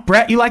don't?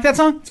 Brett, you like that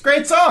song? It's a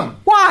great song.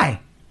 Why?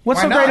 What's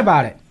Why so great not?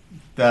 about it?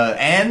 The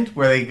end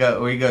where he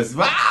goes,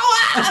 wow,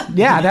 wow.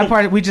 Yeah, that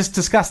part, we just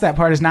discussed that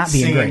part as not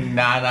being Singing great.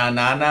 na na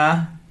na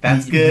na.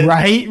 That's good.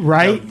 Right.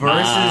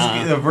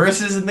 The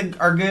verses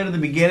are good at the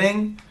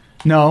beginning.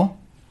 No.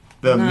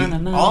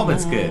 All of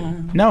it's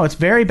good. No, it's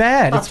very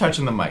bad. Stop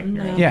touching the mic.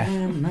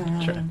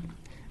 Yeah.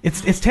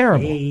 It's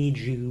terrible. Hey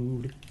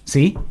Jude.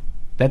 See?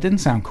 That didn't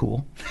sound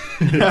cool.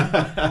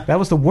 That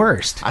was the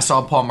worst. I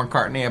saw Paul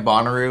McCartney at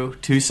Bonnaroo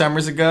 2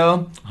 summers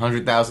ago.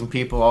 100,000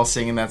 people all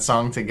singing that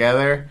song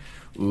together.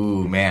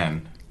 Ooh,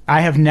 man.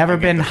 I have never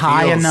get been the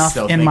high feels enough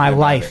still in my thinking about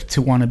life it.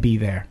 to want to be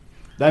there.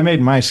 That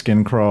made my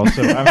skin crawl,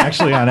 so I'm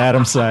actually on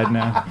Adam's side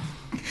now.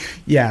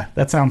 Yeah,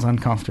 that sounds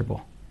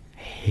uncomfortable.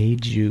 Hey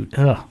Jude.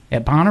 Ugh.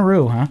 At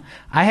Bonnaroo, huh?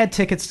 I had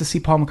tickets to see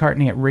Paul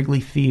McCartney at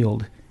Wrigley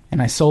Field,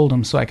 and I sold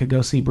them so I could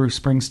go see Bruce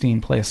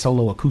Springsteen play a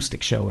solo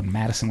acoustic show in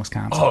Madison,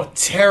 Wisconsin. Oh,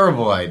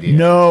 terrible idea.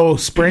 No,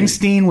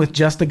 Springsteen with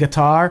just a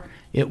guitar.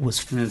 It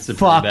was That's a pretty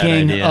bad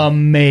fucking idea.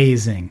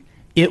 amazing.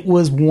 It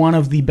was one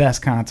of the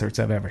best concerts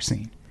I've ever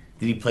seen.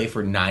 Did he play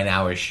for 9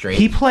 hours straight?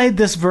 He played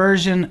this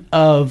version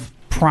of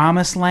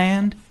Promised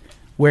Land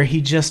where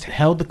he just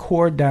held the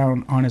chord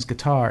down on his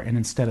guitar, and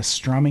instead of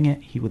strumming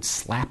it, he would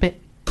slap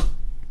it.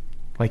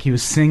 Like he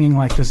was singing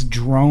like this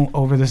drone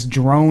over this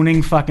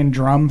droning fucking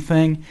drum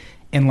thing,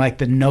 and like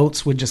the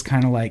notes would just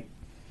kind of like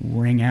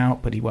ring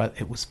out, but it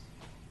was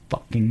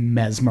fucking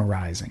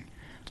mesmerizing.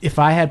 If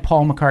I had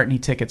Paul McCartney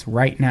tickets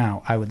right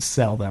now, I would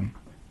sell them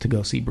to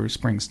go see Bruce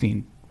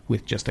Springsteen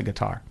with just a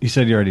guitar. You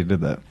said you already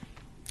did that.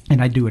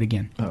 And I'd do it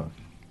again. Oh.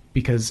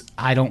 Because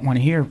I don't want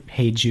to hear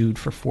Hey Jude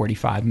for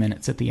 45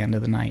 minutes at the end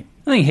of the night.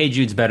 I think Hey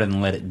Jude's better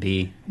than Let It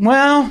Be.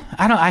 Well,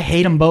 I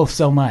hate them both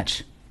so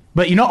much.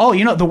 But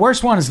the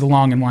worst one is The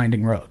Long and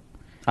Winding Road.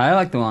 I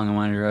like The Long and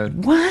Winding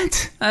Road.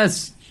 What?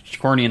 That's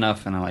corny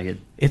enough, and I like it.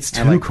 It's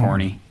I too like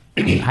corny.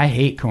 I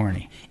hate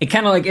corny. It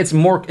kind of like it's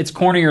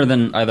cornier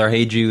than either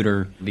Hey Jude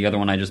or the other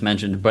one I just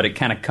mentioned, but it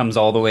kind of comes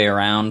all the way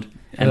around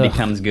and Ugh.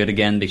 becomes good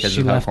again because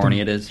of how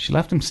corny it is. She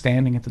left him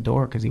standing at the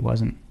door because he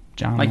wasn't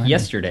John Like Lennon.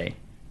 Yesterday.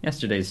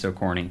 Yesterday's so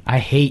corny. I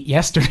hate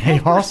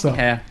Yesterday also.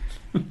 Yeah.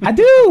 I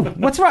do.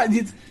 What's wrong?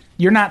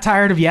 You're not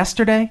tired of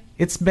Yesterday?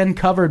 It's been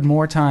covered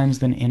more times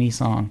than any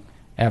song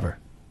ever.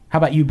 How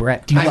about you,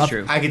 Brett? Do you love?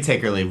 true. I could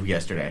take or leave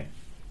yesterday.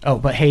 Oh,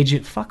 but Hey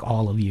Jude, fuck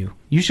all of you.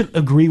 You should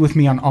agree with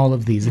me on all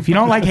of these. If you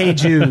don't like Hey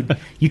Jude,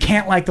 you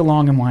can't like The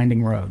Long and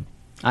Winding Road.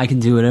 I can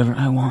do whatever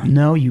I want.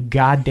 No, you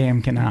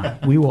goddamn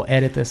cannot. We will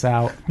edit this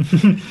out.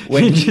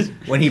 When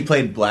he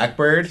played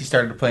Blackbird, he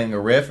started playing a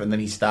riff, and then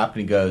he stopped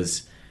and he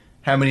goes,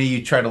 "How many of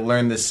you tried to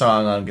learn this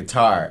song on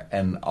guitar?"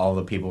 And all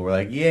the people were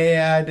like,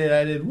 "Yeah, I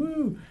did,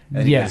 woo."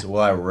 And he Yeah. goes,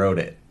 "Well, I wrote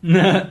it." Oh,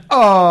 That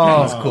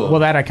was cool.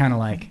 well, that I kind of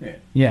like.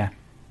 Yeah.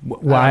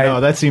 Why?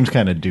 No, that seems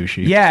kind of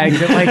douchey. Yeah,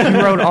 like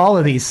you wrote all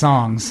of these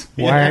songs.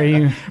 Why are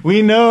you?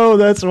 We know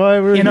that's why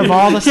we're And of here.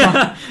 all the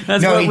songs,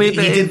 That's No, what he we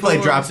did play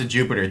for. Drops of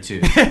Jupiter, too.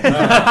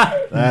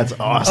 That's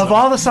awesome. of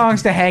all the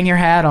songs to hang your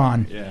hat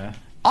on, Yeah.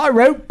 I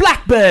wrote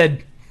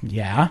Blackbird.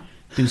 Yeah,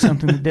 do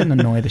something that didn't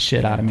annoy the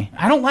shit out of me.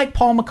 I don't like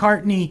Paul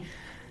McCartney.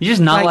 You just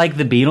not Like-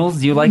 like the Beatles?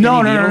 Do you like No,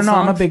 any no, Beatles no, no.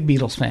 I'm a songs? big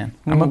Beatles fan.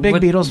 I'm a big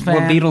What- Beatles fan.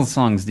 What Beatles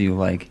songs do you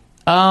like?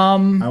 I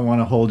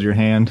want to hold your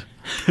hand.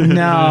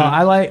 No,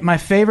 I like my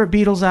favorite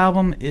Beatles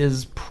album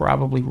is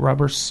probably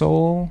Rubber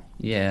Soul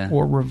Yeah.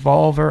 or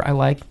Revolver. I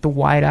like the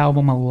White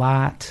Album a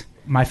lot.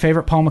 My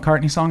favorite Paul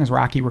McCartney song is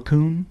Rocky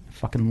Raccoon. I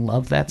fucking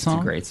love that song.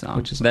 It's a great song.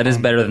 Which is That is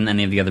on- better than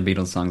any of the other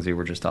Beatles songs we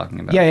were just talking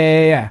about.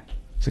 Yeah.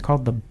 Is it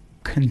called The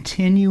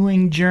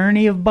Continuing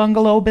Journey of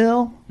Bungalow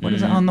Bill? What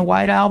is it on the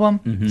White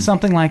Album?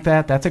 Something like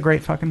that. That's a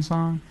great fucking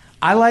song.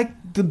 I like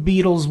the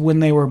Beatles when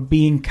they were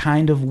being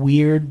kind of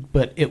weird,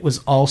 but it was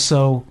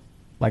also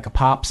like a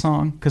pop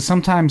song. Because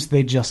sometimes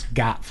they just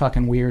got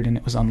fucking weird and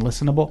it was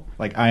unlistenable.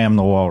 Like I Am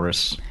the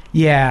Walrus.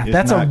 Yeah, It's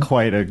that's not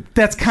quite a.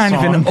 that's kind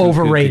of song an to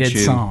overrated cuckoo.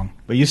 song.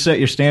 But you set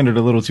your standard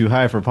a little too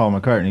high for Paul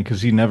McCartney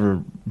because he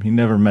never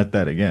met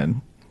that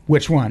again.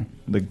 Which one?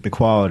 The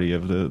quality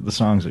of the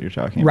songs that you're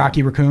talking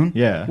Rocky about. Raccoon?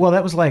 Yeah. Well,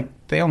 that was like,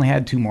 they only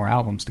had 2 more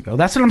albums to go.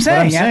 That's what I'm But saying.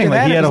 I'm After saying, like,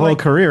 that, he it had a was whole like-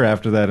 career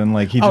after that, and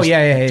like he Oh, just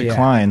yeah.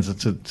 declines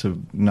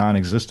to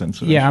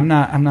non-existence. Yeah, I'm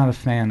not a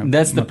fan of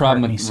That's the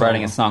problem with McCartney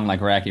writing a solo. song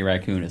like Rocky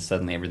Raccoon is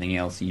suddenly everything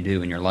else you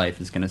do in your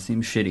life is going to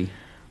seem shitty.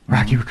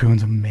 Rocky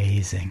Raccoon's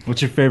amazing.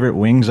 What's your favorite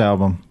Wings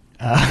album?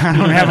 I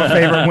don't have a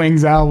favorite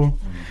Wings album.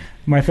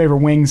 My favorite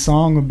Wings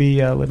song would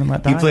be Live and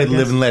Let Die. He played I guess.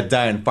 Live and Let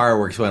Die, and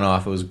fireworks went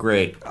off. It was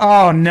great.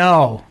 Oh,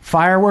 no.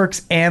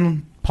 Fireworks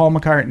and Paul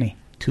McCartney.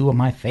 2 of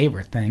my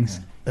favorite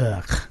things.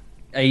 Ugh.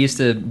 I used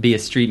to be a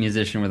street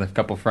musician with a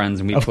couple friends,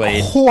 and we Of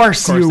played.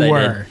 course you I did.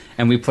 were.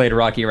 And we played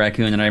Rocky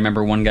Raccoon, and I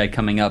remember one guy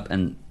coming up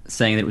and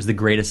saying that it was the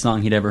greatest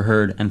song he'd ever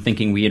heard, and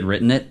thinking we had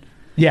written it,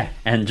 Yeah.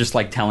 and just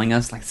like telling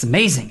us, like, it's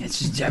amazing. It's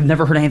just, I've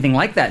never heard anything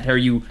like that.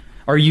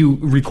 Are you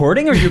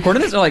recording? Are you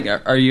recording this? Or like,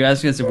 are you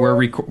asking us if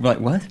we're like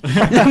what?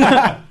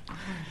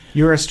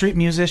 You were a street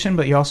musician,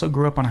 but you also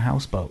grew up on a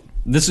houseboat.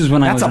 This is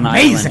when I That's was in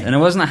amazing. Ireland, and it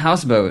wasn't a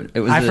houseboat. It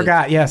was. I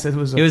forgot. Yes, it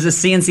was. It was a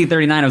CNC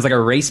 39. It was like a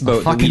race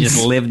boat that we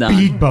just lived on.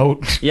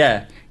 Speedboat.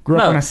 Yeah. Grew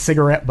up No, on a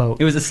cigarette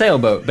boat. It was a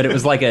sailboat, but it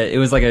was like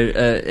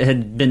it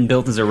had been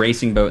built as a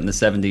racing boat in the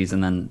 70s,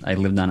 and then I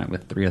lived on it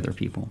with 3 other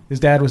people. His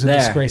dad was a There.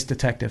 disgraced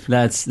detective.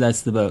 That's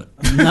the boat.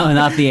 No,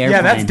 not the airplane.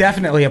 Yeah, that's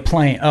definitely a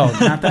plane. Oh,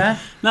 not that?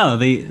 No,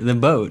 the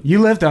boat. You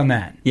lived on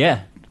that.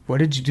 Yeah. What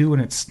did you do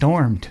when it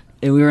stormed?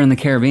 We were in the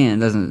Caribbean. It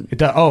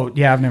doesn't. Oh,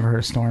 yeah, I've never heard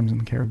of storms in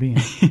the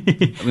Caribbean.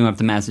 We went up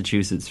to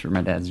Massachusetts for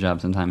my dad's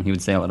job sometime, and he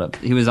would sail it up.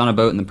 He was on a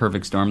boat in the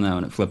perfect storm, though,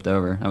 and it flipped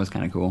over. That was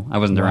kind of cool. I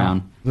wasn't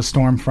around. The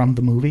storm from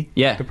the movie?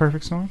 Yeah. The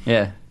Perfect Storm?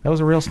 Yeah. That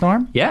was a real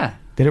storm? Yeah.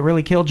 Did it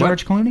really kill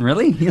George Clooney?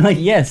 Really? You're like,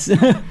 yes. I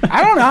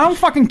don't know. I don't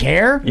fucking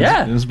care.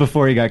 Yeah. It was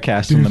before he got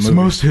cast in the It's movie.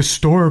 the most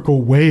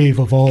historical wave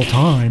of all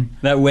time.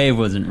 That wave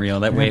wasn't real.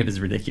 That wave is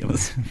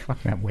ridiculous.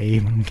 Fuck that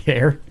wave. I don't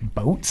care.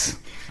 Boats.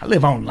 I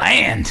live on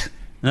land.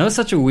 That was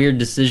such a weird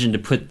decision to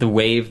put the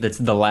wave that's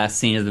the last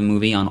scene of the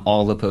movie on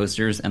all the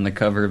posters and the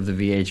cover of the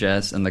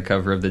VHS and the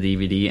cover of the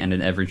DVD and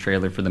in every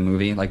trailer for the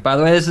movie. Like, by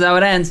the way, this is how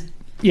it ends.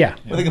 Yeah.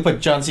 Well, they could put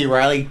John C.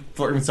 Reilly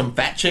flirting with some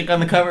fat chick on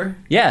the cover.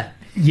 Yeah.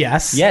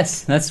 Yes.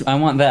 Yes. I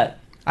want that.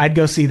 I'd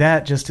go see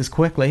that just as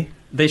quickly.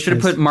 They should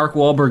have put Mark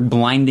Wahlberg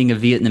blinding a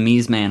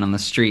Vietnamese man on the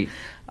street.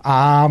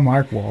 Ah,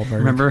 Mark Wahlberg.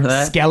 Remember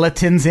that?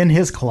 Skeletons in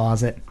his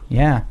closet.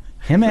 Yeah.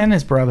 Him and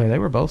his brother, they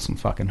were both some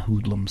fucking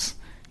hoodlums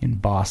in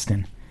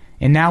Boston.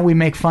 And now we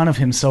make fun of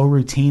him so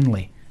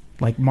routinely.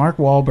 Like, Mark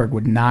Wahlberg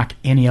would knock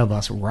any of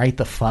us right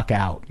the fuck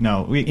out.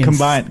 No, we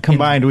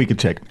combined we could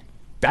take.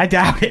 I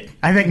doubt it.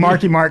 I think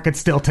Marky Mark could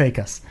still take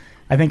us.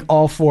 I think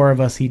all 4 of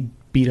us, he'd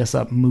beat us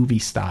up movie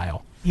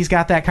style. He's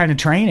got that kind of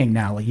training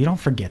now. Like, you don't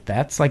forget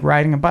that. It's like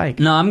riding a bike.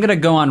 No, I'm going to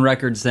go on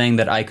record saying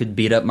that I could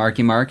beat up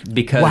Marky Mark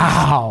because...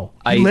 Wow.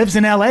 He lives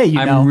in L.A., you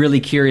know. I'm really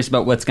curious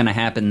about what's going to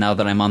happen now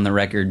that I'm on the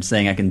record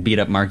saying I can beat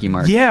up Marky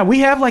Mark. Yeah, we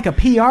have like a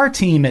PR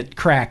team at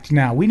Cracked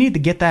now. We need to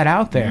get that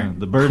out there. Yeah,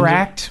 the burden-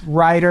 Cracked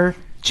writer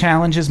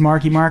challenges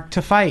Marky Mark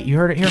to fight. You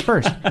heard it here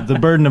first. The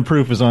burden of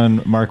proof is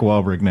on Mark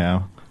Wahlberg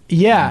now.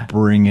 Yeah.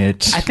 Bring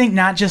it. I think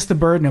not just the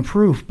burden of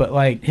proof, but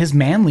like his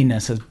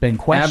manliness has been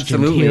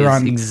questioned Absolutely, here it's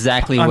on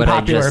exactly what I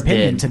Unpopular just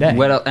Opinion did.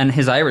 today. And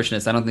his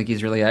Irishness, I don't think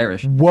he's really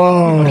Irish.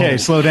 Whoa. Okay,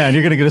 slow down.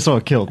 You're going to get us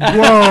all killed.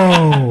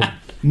 Whoa.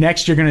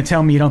 Next, you're going to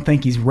tell me you don't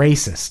think he's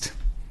racist.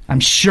 I'm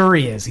sure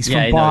he is. He's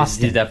Yeah, from no,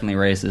 Boston. he's definitely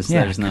racist.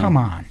 Yeah, There's no... come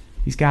on.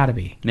 He's got to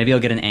be. Maybe I'll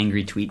get an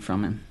angry tweet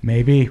from him.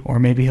 Maybe. Or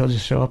maybe he'll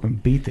just show up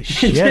and beat the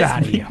shit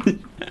out of you.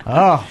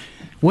 Oh.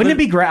 Wouldn't it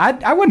be great?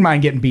 I wouldn't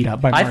mind getting beat up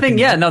by Marky I think,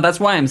 Mark. yeah, no, that's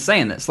why I'm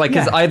saying this. Like,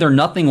 because Yeah. either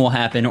nothing will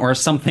happen or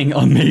something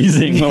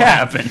amazing will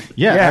happen.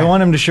 Yeah, Yeah. I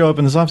want him to show up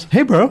in this office.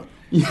 Hey, bro.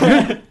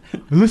 Listen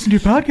to your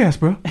podcast,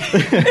 bro.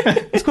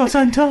 Let's go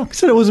outside and talk. I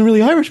said it wasn't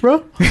really Irish,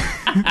 bro.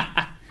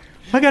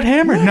 I got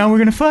hammered. Now we're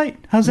going to fight.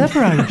 How's that for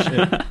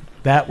Irish?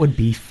 That would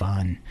be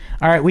fun.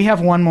 All right, we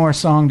have one more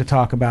song to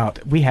talk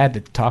about. We had to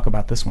talk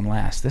about this one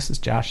last. This is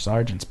Josh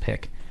Sargent's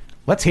pick.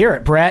 Let's hear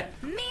it, Brett.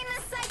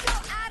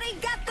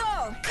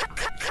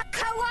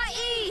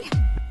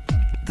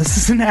 This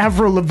is an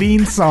Avril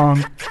Lavigne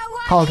song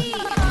called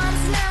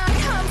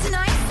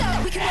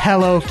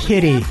Hello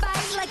Kitty.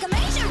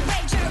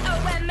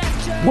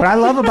 What I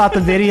love about the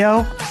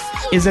video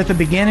is at the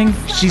beginning,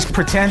 she's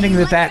pretending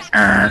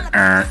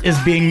that is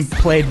being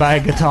played by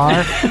a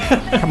guitar.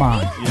 Come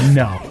on.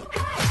 No.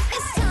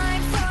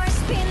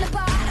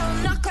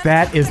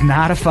 That is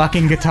not a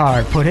fucking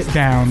guitar. Put it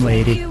down,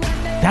 lady.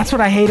 That's what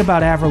I hate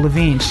about Avril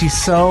Lavigne. She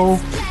so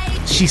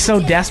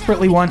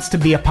desperately wants to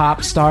be a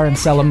pop star and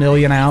sell 1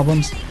 million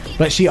albums,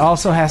 but she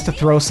also has to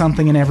throw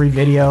something in every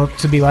video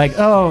to be like,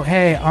 oh,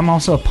 hey, I'm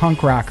also a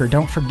punk rocker.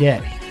 Don't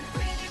forget.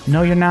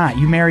 No, you're not.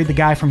 You married the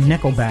guy from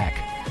Nickelback.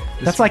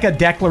 That's like a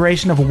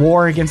declaration of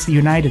war against the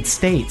United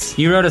States.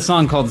 You wrote a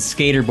song called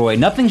Skater Boy.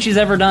 Nothing she's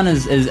ever done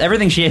is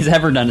everything she has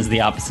ever done is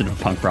the opposite of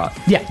punk rock.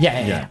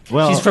 Yeah.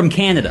 Well, She's from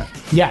Canada.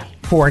 Yeah,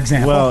 for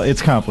example. Well,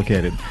 it's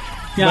complicated.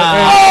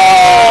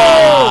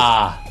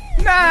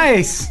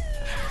 Nice!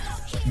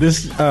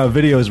 This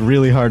video is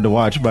really hard to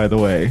watch, by the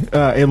way.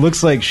 It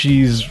looks like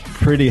she's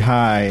pretty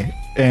high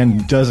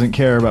and doesn't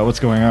care about what's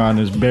going on,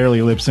 is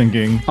barely lip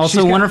syncing.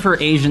 Also, one of her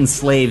Asian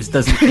slaves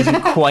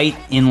isn't quite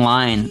in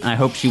line. I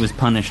hope she was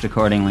punished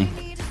accordingly.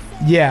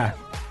 Yeah.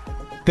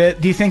 Do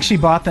you think she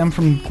bought them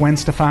from Gwen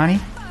Stefani?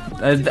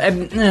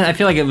 I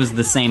feel like it was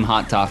the same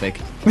Hot Topic.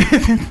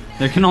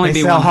 There can only They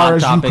be sell one Hot Harajuku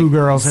Topic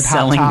girls at Hot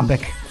selling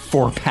Topic.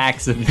 4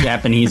 packs of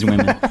Japanese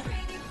women.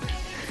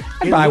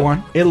 I'd buy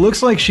one. It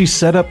looks like she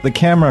set up the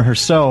camera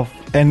herself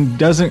and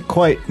doesn't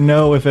quite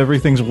know if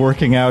everything's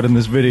working out in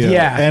this video.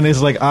 Yeah. And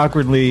is like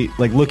awkwardly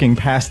like looking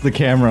past the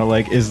camera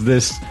like, is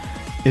this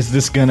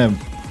gonna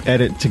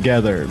edit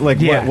together? Like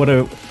Yeah. what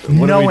are we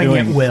Knowing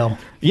doing? it will.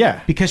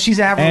 Yeah. Because she's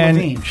Avril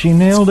Lavigne. And she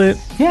nailed it.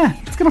 Yeah,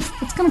 it's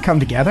gonna come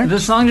together. The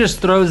song just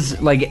throws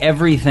like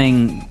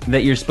everything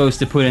that you're supposed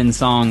to put in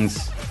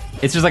songs.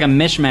 It's just like a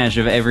mishmash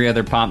of every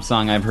other pop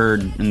song I've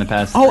heard in the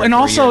past. Oh, 3 or and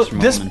 4 also years from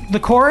a woman. the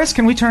chorus.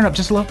 Can we turn it up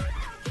just a little?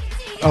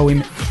 Oh,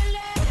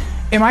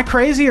 Am I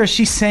crazy, or is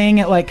she saying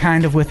it like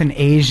kind of with an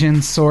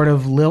Asian sort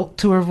of lilt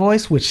to her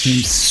voice, which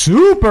seems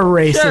super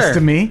racist Sure.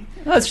 to me?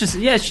 That's just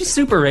she's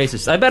super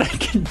racist. I bet I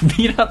could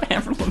beat up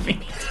Avril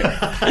Lavigne.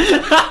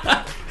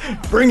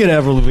 Bring it,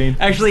 Avril Lavigne.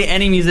 Actually,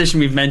 any musician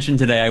we've mentioned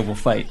today, I will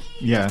fight.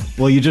 Yeah.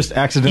 Well, you just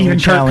accidentally Even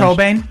Kurt challenged.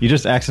 Cobain? You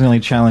just accidentally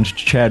challenged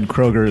Chad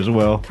Kroger as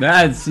well.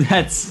 That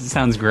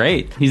sounds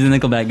great. He's the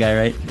Nickelback guy,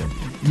 right?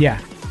 Yeah.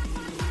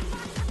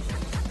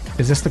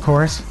 Is this the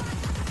chorus?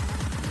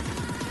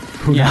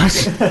 Who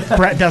knows?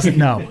 Brett doesn't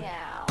know.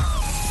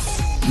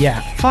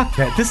 Yeah, fuck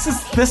that.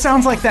 This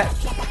sounds like that.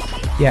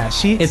 Yeah,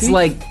 It's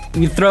like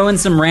you throw in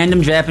some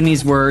random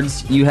Japanese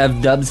words. You have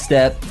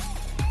dubstep.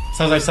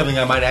 Sounds like something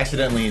I might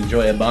accidentally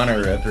enjoy a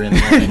Bonner at 3 in the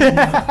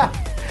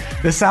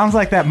morning. this sounds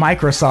like that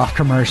Microsoft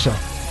commercial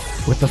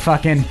with the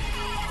fucking.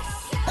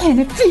 And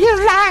it feels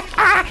like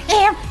I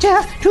am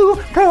just too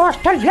close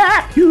to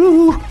let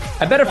you.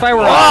 I bet if I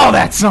were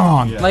That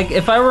song. like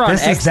if I were on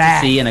This is that.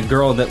 ecstasy and a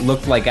girl that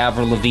looked like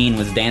Avril Lavigne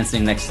was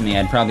dancing next to me,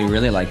 I'd probably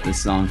really like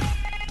this song.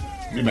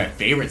 It's my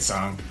favorite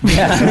song.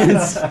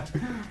 Yeah.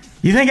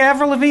 You think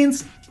Avril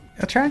Lavigne's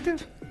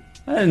attractive?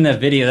 In that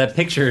video, that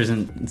picture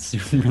isn't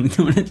really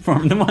doing it for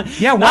him.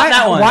 Yeah, Not why?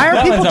 that one. Why are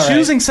That people one's all right.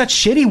 choosing such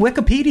shitty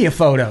Wikipedia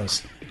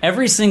photos?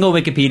 Every single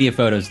Wikipedia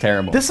photo is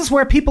terrible. This is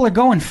where people are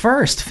going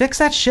first. Fix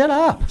that shit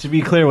up. To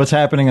be clear, what's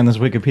happening on this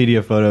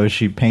Wikipedia photo is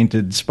she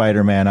painted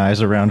Spider-Man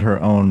eyes around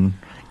her own,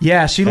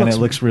 Yeah, she and looks. it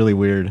looks really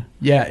weird.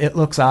 Yeah, it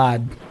looks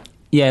odd.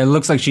 Yeah, it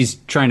looks like she's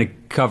trying to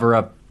cover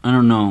up. I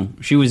don't know.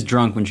 She was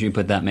drunk when she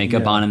put that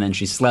makeup on, and then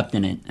she slept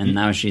in it, and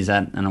now she's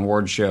at an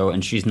award show,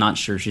 and she's not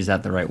sure she's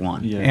at the right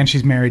one. Yeah. And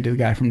she's married to the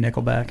guy from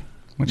Nickelback,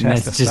 which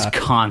has That's to just suck.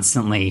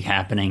 constantly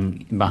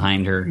happening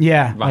behind her.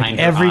 Yeah, behind like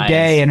her every eyes.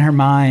 day in her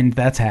mind,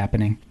 that's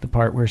happening. The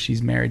part where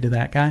she's married to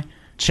that guy,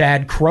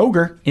 Chad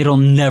Kroger. It'll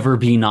never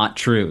be not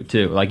true,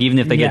 too. Like, even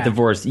if they Yeah. get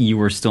divorced, you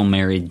were still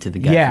married to the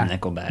guy Yeah, from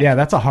Nickelback. yeah,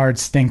 that's a hard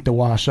stink to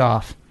wash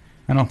off.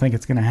 I don't think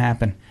it's going to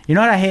happen. You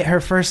know what I hate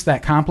her first,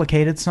 that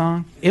Complicated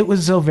song? It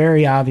was so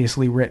very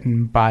obviously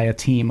written by a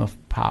team of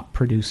pop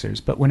producers,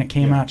 but when it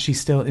came out, she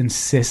still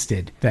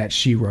insisted that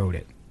she wrote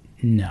it.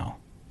 No.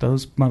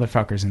 Those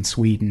motherfuckers in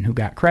Sweden who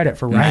got credit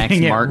for Max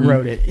writing it Martin?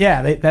 wrote it.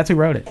 Yeah, that's who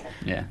wrote it.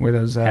 Yeah. Were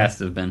those Has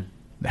to have been.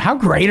 how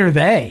great are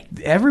they?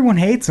 Everyone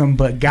hates them,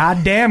 but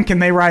goddamn can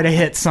they write a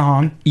hit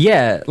song.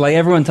 Yeah, like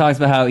everyone talks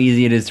about how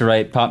easy it is to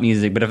write pop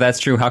music, but if that's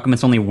true, how come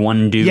it's only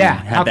one dude Yeah,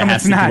 how that come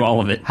has it's to not do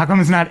all of it? How come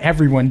it's not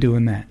everyone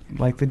doing that?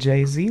 Like the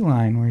Jay-Z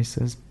line where he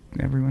says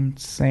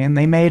everyone's saying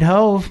they made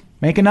Hove,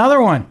 make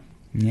another one.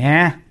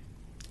 Yeah,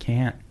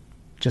 can't.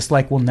 Just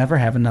like we'll never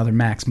have another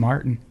Max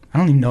Martin. I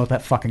don't even know what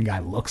that fucking guy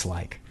looks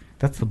like.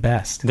 That's the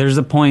best. There's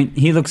a point.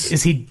 He looks.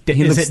 Is he?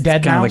 He Is looks it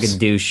Dead kind of Mouse? like a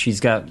douche. He's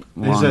got.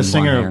 He's a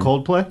singer of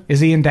Coldplay. Is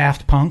he in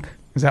Daft Punk?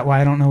 Is that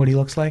why I don't know what he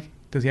looks like?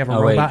 Does he have a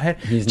Oh, wait. robot head?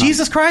 He's not.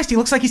 Jesus Christ, he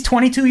looks like he's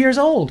 22 years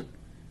old.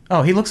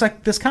 Oh, he looks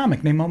like this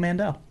comic named Mo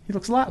Mandel. He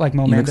looks a lot like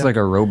Mo He Mandel. looks like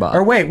a robot.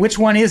 Or wait, which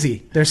one is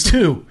he? There's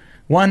two.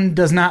 One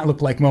does not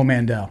look like Mo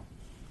Mandel.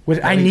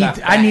 I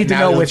need to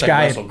know which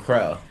guy. Russell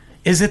Crowe.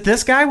 Is it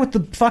this guy with the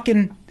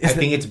fucking? I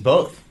think it's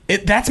both.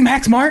 That's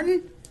Max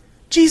Martin.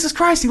 Jesus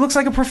Christ, he looks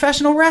like a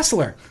professional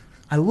wrestler.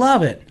 I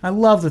love it. I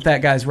love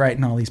that guy's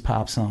writing all these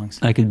pop songs.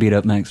 I could beat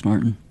up Max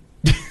Martin.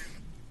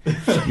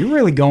 You're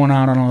really going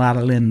out on a lot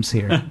of limbs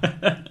here.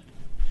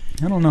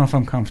 I don't know if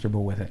I'm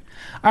comfortable with it.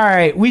 All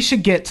right, we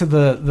should get to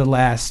the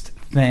last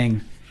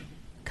thing.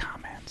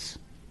 Comments.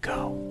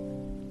 Go.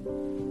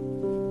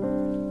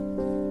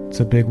 It's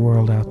a big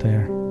world out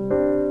there.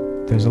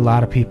 There's a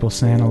lot of people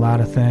saying a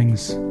lot of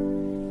things.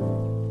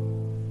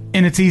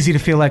 And it's easy to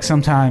feel like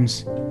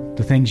sometimes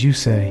the things you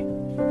say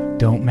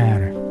don't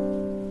matter.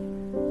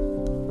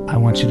 I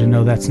want you to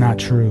know that's not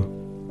true.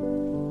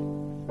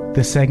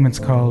 This segment's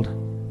called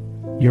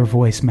Your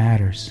Voice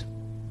Matters,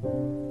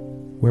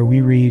 where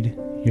we read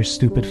your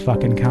stupid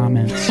fucking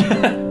comments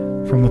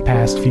from the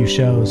past few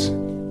shows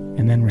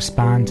and then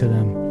respond to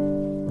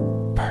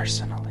them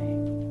personally.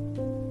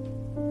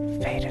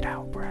 Fade it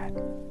out,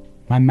 Brad.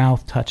 My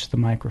mouth touched the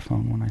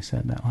microphone when I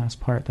said that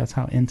last part. That's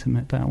how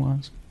intimate that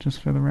was,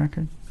 just for the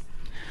record.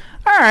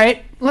 All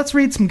right, let's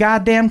read some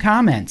goddamn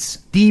comments.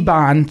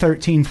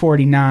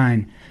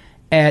 Dbon1349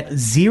 at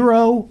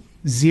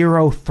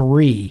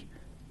 003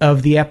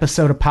 of the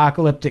episode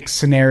Apocalyptic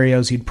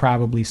Scenarios You'd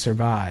Probably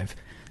Survive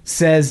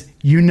says,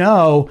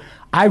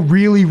 I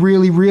really,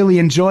 really, really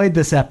enjoyed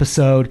this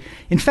episode.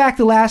 In fact,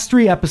 the last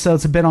 3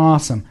 episodes have been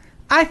awesome.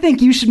 I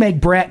think you should make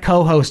Brett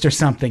co-host or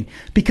something,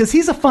 because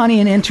he's a funny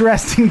and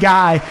interesting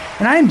guy,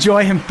 and I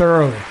enjoy him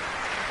thoroughly.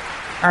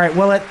 All right,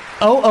 well, at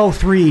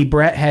 003,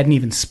 Brett hadn't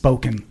even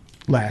spoken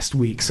last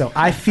week, so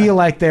I feel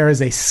like there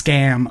is a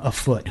scam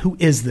afoot. Who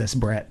is this,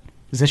 Brett?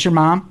 Is this your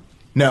mom?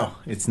 No,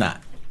 it's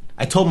not.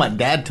 I told my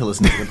dad to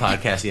listen to the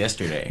podcast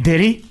yesterday. Did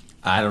he?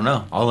 I don't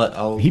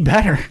know. He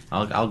better.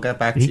 I'll get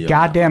back to He you.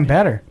 goddamn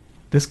better.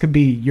 This could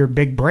be your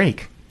big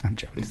break. I'm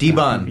joking. It's not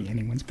gonna be D-Bon,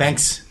 anyone's break.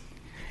 thanks.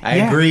 I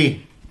Yeah.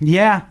 agree.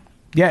 Yeah.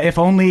 Yeah, if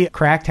only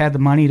Cracked had the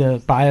money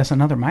to buy us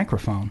another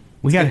microphone.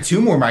 We Got got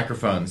 2 more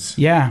microphones.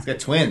 Yeah. It's got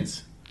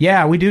twins.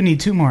 Yeah, we do need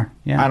 2 more.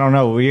 Yeah. I don't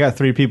know. We got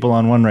 3 people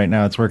on one right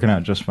now. It's working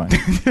out just fine.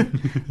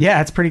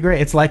 Yeah, it's pretty great.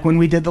 It's like when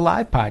we did the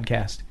live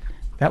podcast.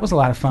 That was a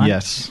lot of fun.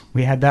 Yes.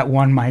 We had that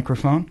one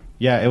microphone.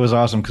 Yeah, it was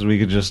awesome because we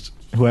could just,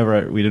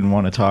 whoever we didn't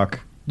want to talk,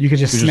 You could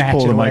just we snatch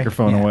pull it the away.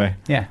 microphone Yeah. away.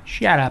 Yeah,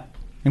 shut up.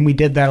 And we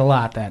did that a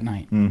lot that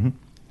night. Mm-hmm.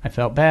 I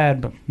felt bad,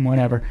 but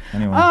whatever.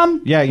 Anyway.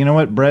 Yeah, you know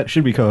what? Brett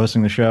should be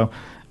co-hosting the show.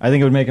 I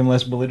think it would make him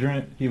less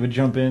belligerent. He would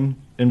jump in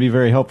and be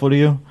very helpful to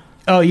you.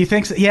 Oh, you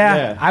think so? Yeah,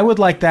 Yeah. I would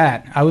like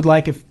that. I would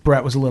like if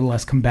Brett was a little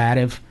less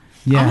combative.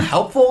 I'm Yeah.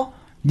 helpful.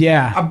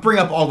 Yeah. I'll bring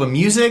up all the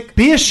music,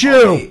 Be a all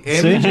shoe. the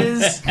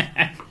images.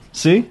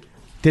 See?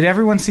 Did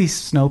everyone see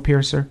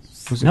Snowpiercer?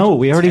 Was it- No,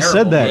 we already terrible.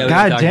 said that. Yeah, we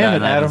God talked damn about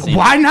it, it. I haven't Adam. seen it.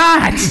 Why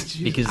not?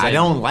 Because I I'm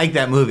don't like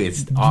that movie.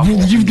 It's awful.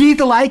 You need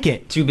to like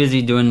it. too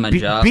busy doing my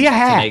job be a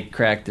hat. to make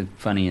Cracked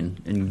funny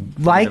and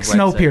Like the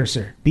website.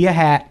 Snowpiercer. Be a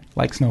hat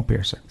like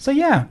Snowpiercer. So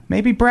yeah,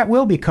 maybe Brett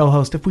will be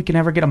co-host if we can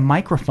ever get a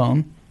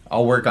microphone.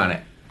 I'll work on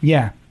it.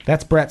 Yeah,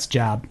 that's Brett's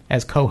job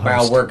as Or co-host.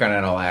 I'll work on it.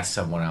 I'll ask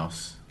someone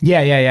else.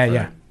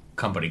 Yeah.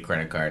 Company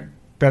credit card.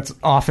 That's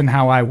often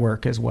how I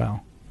work as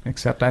well.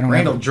 Except I don't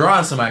Randall, have... draw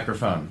us a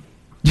microphone.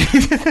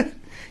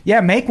 Yeah,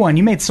 make one.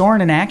 You made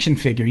Soren an action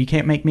figure. You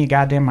can't make me a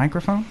goddamn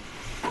microphone?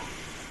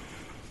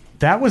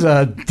 That was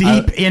a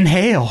deep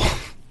inhale.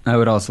 I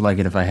would also like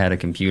it if I had a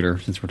computer,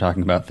 since we're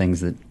talking about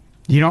things that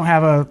You don't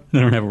have a I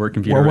don't have a work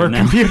computer work right now.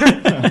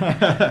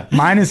 computer?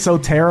 Mine is so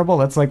terrible.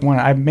 That's like one.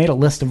 I've made a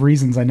list of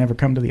reasons I never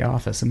come to the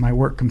office, and my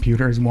work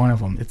computer is one of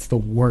them. It's the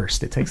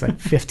worst. It takes like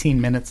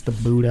 15 minutes to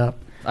boot up.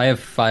 I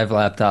have 5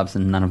 laptops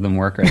and none of them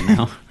work right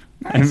now.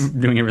 I'm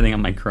doing everything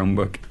on my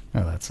Chromebook.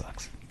 Oh, that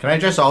sucks. Can I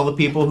address all the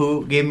people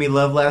who gave me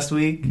love last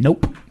week?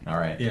 Nope. All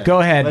right. Go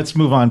ahead. Let's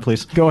move on,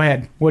 please. Go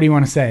ahead. What do you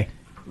want to say?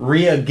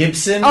 Rhea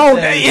Gibson. Oh,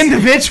 says-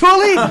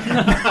 individually?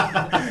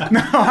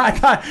 No,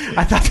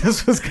 I thought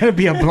this was going to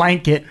be a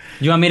blanket.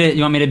 You want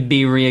me to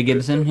be Rhea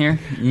Gibson here,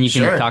 and you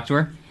can Sure. talk to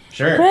her?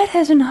 Sure. Brett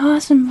has an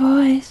awesome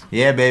voice.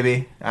 Yeah,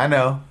 baby. I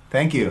know.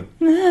 Thank you.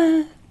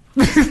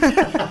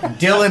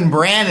 Dylan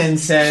Brannon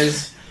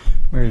says,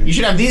 you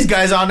should have these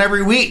guys on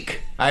every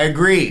week. I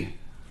agree.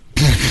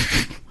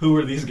 Who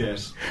are these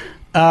guys?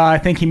 I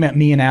think he meant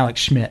me and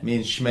Alex Schmidt. Me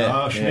and Schmidt.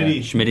 Oh, Schmitty.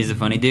 Schmitty's a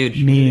funny dude.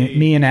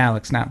 Me and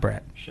Alex, not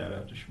Brett. Shout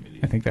out to Schmitty.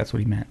 I think that's what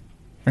he meant.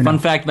 Or Fun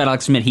no. fact about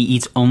Alex Schmidt, he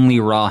eats only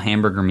raw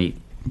hamburger meat.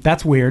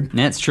 That's weird.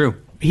 That's true.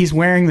 He's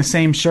wearing the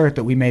same shirt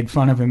that we made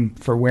fun of him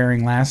for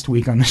wearing last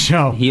week on the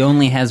show. He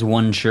only has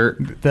one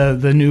shirt.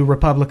 The new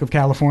Republic of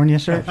California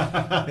shirt.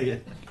 Yeah.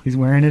 He's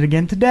wearing it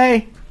again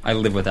today. I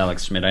live with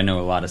Alex Schmidt. I know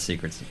a lot of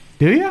secrets.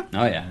 Do you?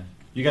 Oh, yeah.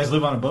 You guys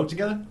live on a boat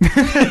together?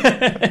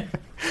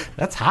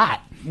 That's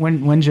hot.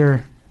 When's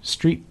your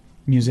street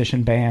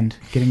musician band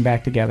getting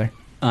back together?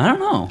 I don't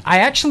know. I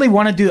actually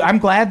want to do... I'm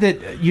glad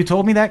that you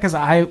told me that because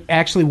I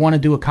actually want to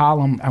do a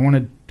column. I want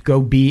to go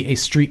be a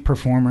street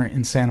performer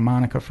in Santa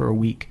Monica for a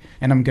week.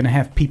 And I'm going to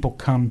have people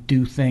come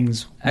do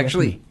things with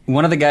Actually, me.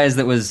 one of the guys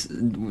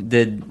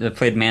that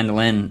played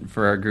mandolin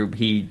for our group,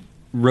 he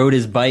rode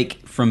his bike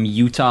from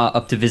Utah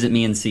up to visit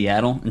me in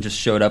Seattle and just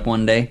showed up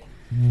one day.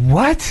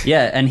 What?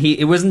 Yeah, and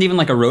it wasn't even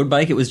like a road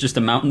bike, it was just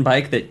a mountain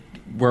bike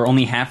where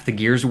only half the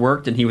gears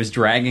worked, and he was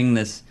dragging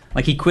this,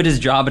 like he quit his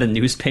job at a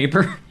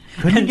newspaper.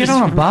 Couldn't he and get just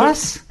on a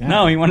bus?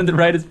 No, he wanted to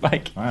ride his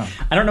bike. Wow.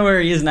 I don't know where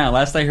he is now.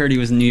 Last I heard he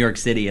was in New York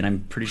City, and I'm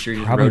pretty sure he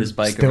just Probably rode his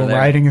bike still over there.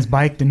 riding his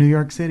bike to New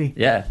York City.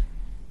 Yeah.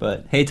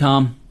 But, hey,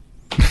 Tom.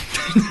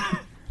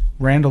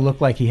 Randall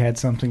looked like he had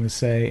something to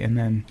say, and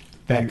then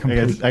that I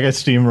completely... got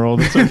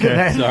steamrolled. It's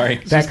okay. Sorry.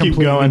 That Just keep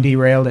completely going.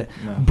 derailed it.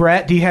 No.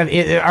 Brett, do you have?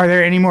 Are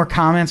there any more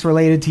comments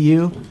related to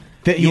you?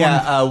 That you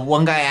wanna- Yeah,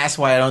 one guy asked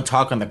why I don't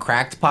talk on the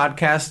Cracked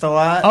podcast a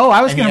lot. Oh,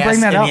 I was And going he to bring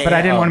asked- that and up, he- but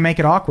I didn't oh. want to make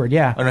it awkward.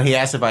 Yeah. Oh no, he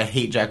asked if I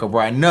hate Jack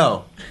O'Brien.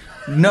 No.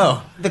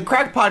 The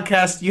Cracked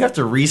podcast, you have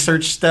to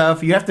research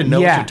stuff. You have to know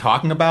Yeah. what you're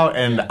talking about,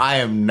 and I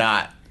am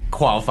not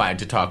qualified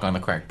to talk on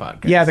the Cracked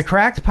podcast. Yeah, the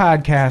Cracked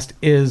podcast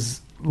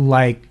is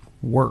like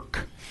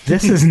work.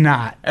 This is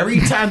not. Every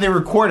time they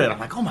record it, I'm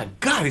like, oh my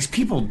god, these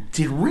people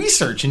did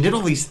research and did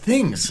all these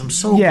things. I'm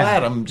so Yeah.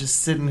 glad I'm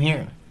just sitting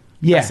here.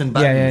 Yeah, pressing yeah.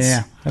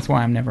 buttons. That's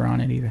why I'm never on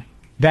it either.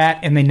 That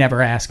and they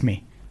never ask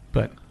me.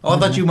 But Oh, I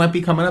thought you might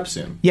be coming up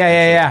soon.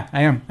 yeah.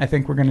 I am. I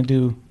think we're going to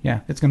do.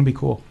 Yeah, it's going to be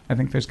cool. I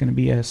think there's going to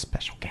be a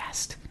special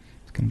guest.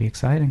 It's going to be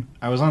exciting.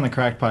 I was on the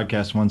Cracked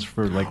podcast once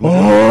for like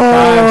literally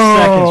 5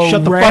 seconds.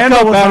 Shut the Randall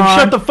fuck up, was Adam. on.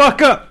 Shut the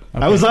fuck up.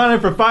 I was on it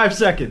for 5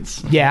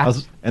 seconds. Yeah.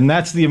 And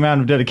that's the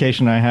amount of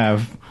dedication I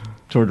have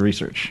toward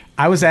research.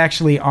 I was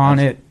actually on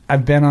it.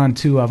 I've been on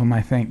 2 of them,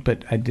 I think,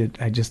 but I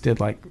just did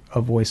like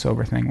a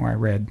voiceover thing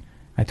where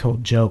I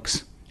told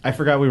jokes. I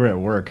forgot we were at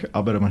work.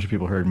 I'll bet a bunch of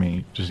people heard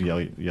me just yell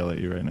at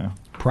you right now.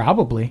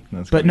 Probably.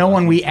 That's But gonna no be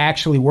one awesome. we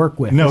actually work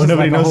with. No, This is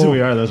nobody like a knows who whole-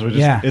 we are. Though, so we're just,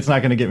 Yeah. it's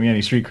not going to get me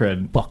any street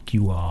cred. Fuck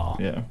you all.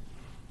 Yeah.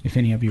 If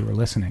any of you were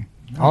listening.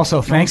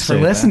 Also, thanks for say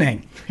that.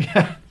 listening.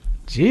 Yeah.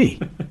 Gee,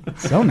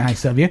 so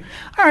nice of you.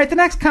 All right, the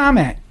next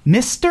comment.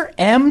 Mr.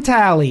 M.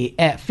 Tally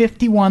at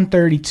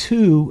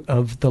 5132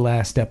 of the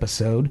last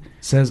episode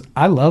says,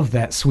 I love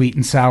that sweet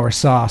and sour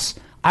sauce.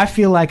 I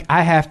feel like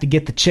I have to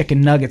get the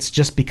chicken nuggets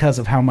just because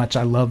of how much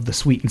I love the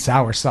sweet and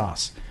sour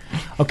sauce.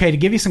 Okay, to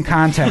give you some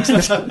context,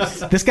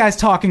 this guy's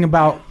talking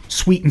about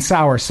sweet and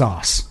sour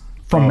sauce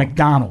from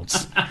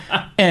McDonald's.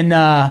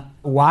 And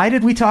why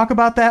did we talk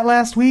about that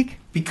last week?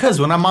 Because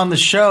when I'm on the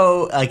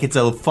show, like, it's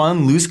a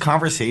fun, loose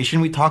conversation.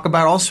 We talk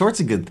about all sorts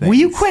of good things. Will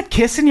you quit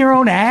kissing your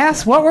own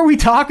ass? What were we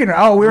talking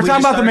about? Oh, we were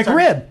talking about the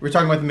McRib. We're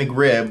talking about the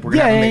McRib. We're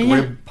going to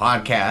have a McRib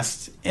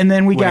podcast. And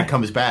then when it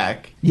comes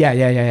back.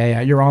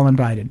 Yeah. You're all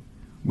invited.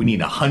 We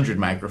need 100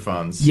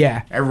 microphones.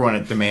 Yeah. Everyone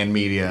at Demand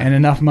Media. And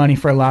enough money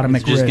for a lot of McRibs.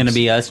 It's just going to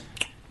be us.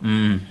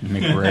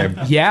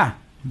 McRib. Yeah.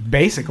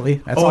 Basically,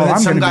 that's all I'm going to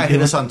be some guy doing.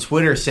 hit us on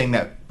Twitter saying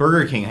that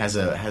Burger King has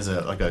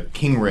a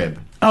king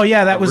rib. Oh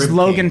yeah, that was Rib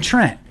Logan King.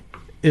 Trent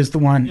is the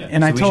one,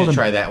 and So I we told should him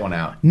try that one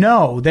out.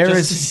 no,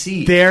 Just to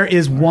see. there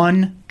is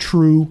one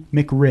true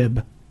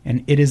McRib,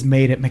 and it is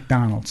made at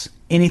McDonald's.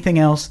 Anything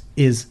else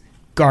is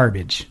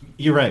garbage.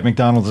 You're right.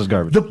 McDonald's is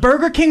garbage. The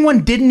Burger King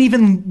one didn't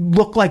even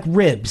look like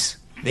ribs,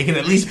 They can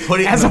at least put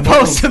it as in the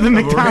opposed to mold the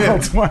of a rib.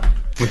 McDonald's one.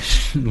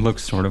 Which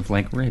looks sort of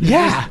like ribs.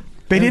 Yeah,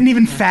 they didn't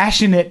even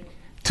fashion it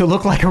to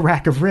look like a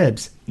rack of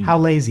ribs. How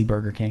lazy,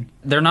 Burger King.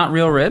 They're not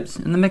real ribs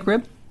in the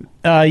McRib?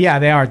 Yeah,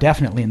 they are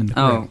definitely in the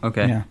McRib. Oh,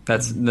 okay. Yeah.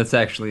 That's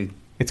actually...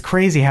 It's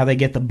crazy how they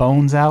get the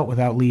bones out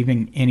without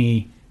leaving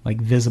any like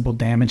visible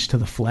damage to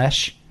the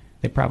flesh.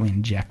 They probably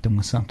inject them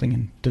with something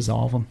and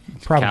dissolve them.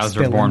 Probably Cows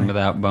still are in born there.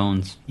 without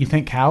bones. You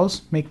think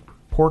cows make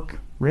pork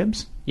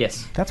ribs?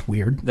 Yes. That's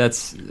weird.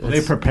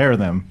 They prepare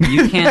them.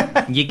 You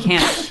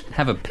can't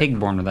have a pig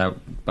born without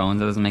bones.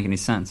 That doesn't make any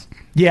sense.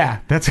 Yeah,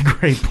 that's a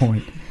great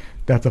point.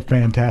 That's a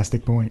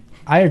fantastic point.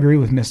 I agree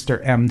with Mr.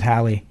 M.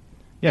 Talley.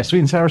 Yeah, sweet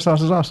and sour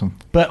sauce is awesome.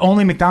 But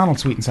only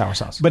McDonald's sweet and sour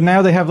sauce. But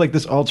now they have like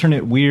this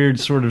alternate weird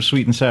sort of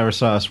sweet and sour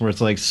sauce where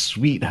it's like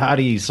sweet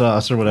hottie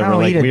sauce or whatever, Oh,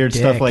 like eat a weird dick.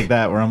 stuff like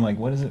that. Where I'm like,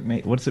 what is it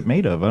made? What's it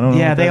made of? I don't know.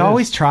 Yeah, what they that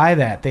always is. try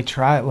that. They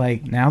try it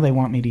like now they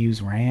want me to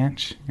use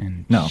ranch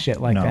and No, shit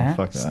like no, that.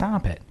 fuck that.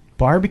 Stop it.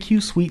 Barbecue,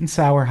 sweet and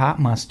sour, hot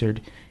mustard.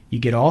 You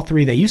get all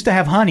three. They used to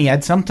have honey.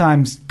 I'd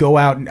sometimes go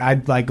out and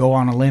I'd like go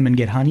on a limb and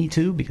get honey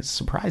too because it's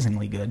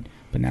surprisingly good.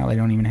 But now they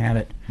don't even have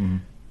it.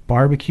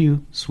 Barbecue,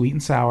 sweet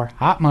and sour,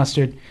 hot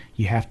mustard.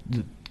 You have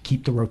to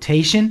keep the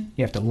rotation.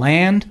 You have to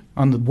land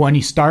on the one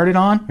you started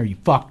on or you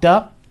fucked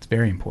up. It's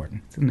very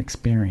important. It's an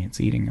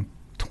experience eating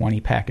a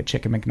 20-pack of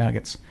Chicken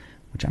McNuggets,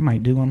 which I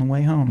might do on the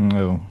way home.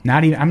 No.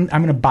 Not even. I'm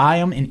going to buy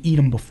them and eat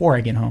them before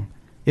I get home.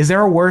 Is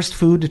there a worse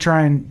food to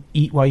try and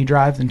eat while you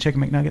drive than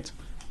Chicken McNuggets?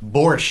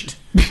 Borscht.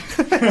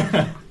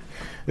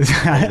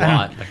 A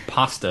lot. Like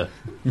pasta.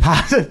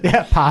 Pasta,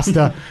 yeah,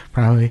 pasta,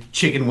 probably.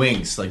 Chicken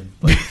wings, like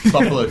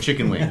buffalo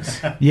chicken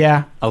wings.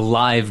 Yeah. A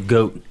live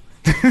goat.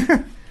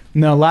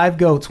 No, live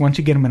goats, once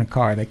you get them in a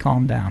car, they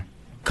calm down.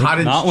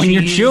 Cottage Not cheese. when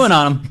you're chewing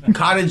on them.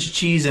 Cottage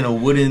cheese in a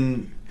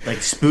wooden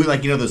like spoon,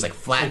 like, you know, those like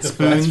flat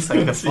spoons,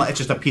 like it's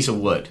just a piece of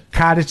wood.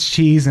 Cottage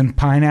cheese and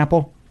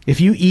pineapple. If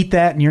you eat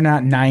that and you're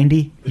not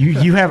 90,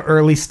 you have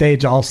early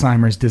stage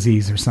Alzheimer's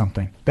disease or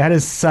something. That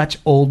is such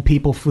old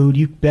people food.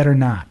 You better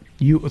not.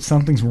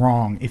 Something's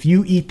wrong. If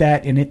you eat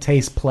that and it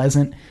tastes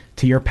pleasant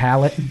to your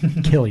palate,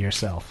 kill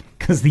yourself.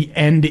 Because the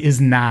end is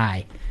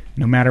nigh,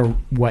 no matter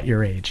what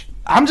your age.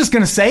 I'm just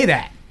going to say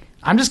that.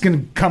 I'm just going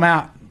to come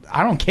out.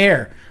 I don't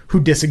care who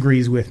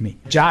disagrees with me.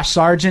 Josh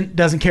Sargent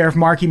doesn't care if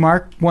Marky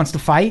Mark wants to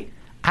fight.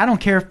 I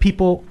don't care if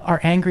people are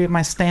angry at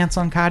my stance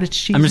on cottage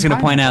cheese. I'm just and going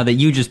to point pineapple. out that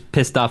you just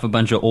pissed off a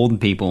bunch of old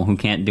people who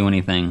can't do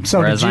anything. So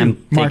whereas did you,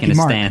 I'm Marky taking a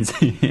Mark.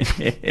 stance.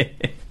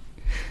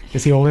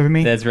 Is he older than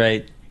me? That's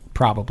right.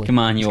 Probably. Come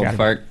on, you He's old gotta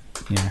fart.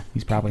 be. Yeah,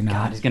 he's probably not.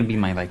 God, it's going to be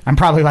my, like... I'm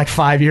probably like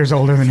 5 years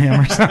older than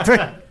him or something.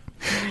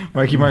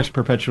 Marky Mark's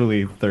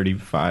perpetually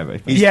 35, I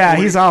think. Yeah,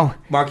 he's all...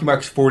 Marky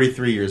Mark's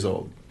 43 years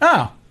old.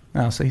 Oh,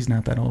 so he's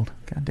not that old.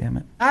 God damn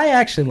it. I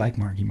actually like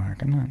Marky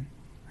Mark. I'm not...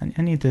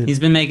 I need to... He's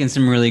been making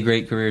some really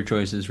great career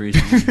choices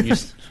recently.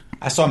 Just-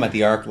 I saw him at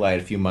the ArcLight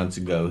a few months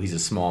ago. He's a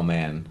small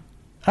man.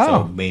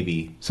 Oh.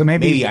 So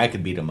maybe I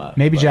could beat him up.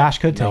 maybe but Josh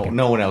could take him.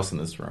 No one else in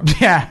this room.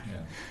 Yeah.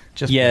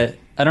 Just yeah,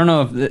 I don't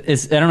know if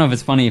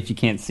it's funny if you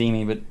can't see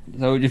me, but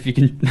so if you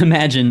can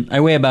imagine,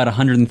 I weigh about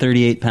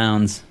 138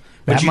 pounds.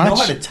 But that you much? know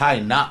how to tie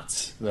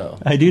knots, though.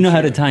 I do know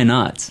how to tie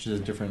knots. Which is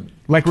a different...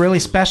 Like really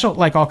special?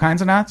 Like all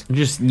kinds of knots?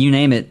 Just you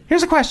name it.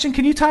 Here's a question.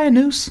 Can you tie a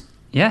noose?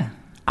 Yeah.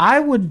 I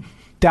would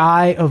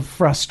die of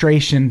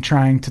frustration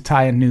trying to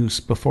tie a noose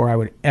before I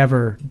would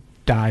ever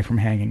die from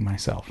hanging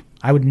myself.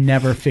 I would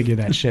never figure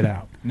that shit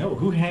out. No,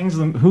 who hangs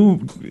them? Who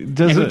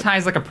does Who it?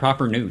 ties like a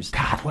proper noose?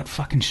 God, what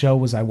fucking show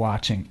was I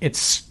watching? It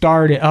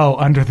started... Oh,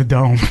 Under the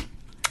Dome.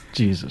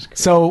 Jesus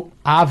Christ. So,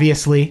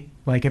 obviously,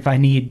 like if I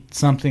need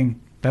something,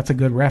 that's a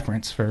good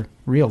reference for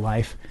real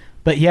life.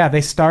 But yeah,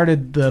 they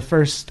started the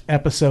first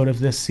episode of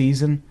this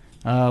season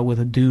with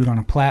a dude on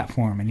a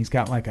platform, and he's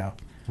got like a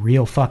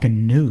real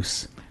fucking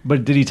noose.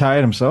 But did he tie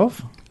it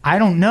himself? I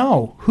don't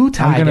know who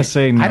tied it. I'm gonna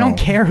say no. I don't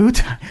care who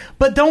tied.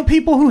 But don't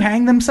people who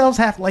hang themselves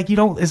have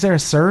is there a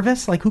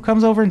service? Like, who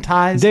comes over and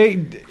ties?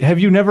 Have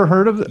you never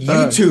heard of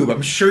YouTube.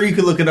 I'm sure you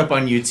could look it up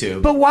on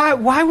YouTube. But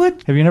why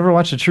would? Have you never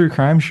watched a true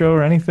crime show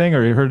or anything,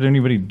 or you heard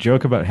anybody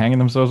joke about hanging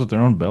themselves with their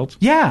own belts?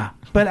 Yeah,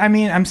 but I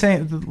mean, I'm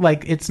saying,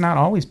 like, it's not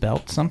always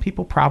belts. Some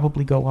people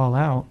probably go all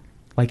out,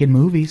 like in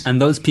movies.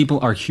 And those people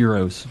are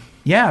heroes.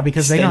 Yeah,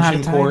 because they know how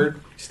to tie. Cord,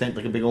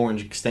 like a big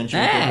orange extension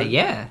cord.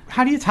 Yeah.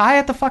 How do you tie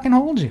it to fucking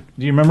hold you?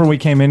 Do you remember we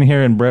came in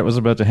here and Brett was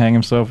about to hang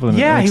himself with an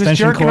he was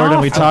extension jerking cord, off.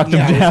 and we talked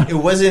him down?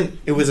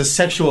 It was a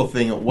sexual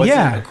thing. It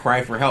wasn't a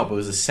cry for help. It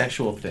was a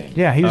sexual thing.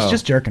 Yeah, he was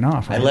just jerking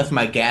off. I Right? left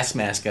my gas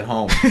mask at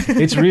home.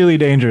 It's really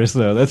dangerous,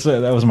 though.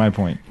 That was my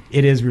point.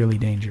 It is really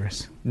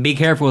dangerous. Be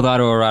careful with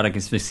autoerotic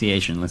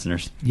asphyxiation,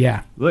 listeners.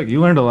 Yeah. Look,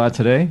 you learned a lot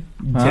today.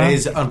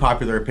 Today's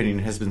unpopular opinion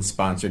has been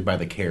sponsored by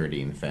the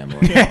Carradine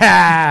family.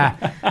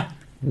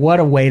 What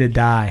a way to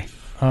die.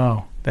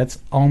 Oh, that's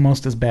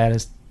almost as bad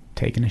as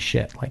taking a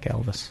shit like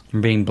Elvis.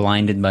 Being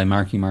blinded by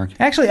Marky Mark.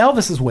 Actually,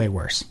 Elvis is way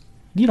worse.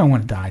 You don't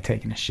want to die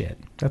taking a shit.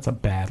 That's a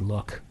bad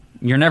look.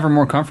 You're never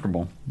more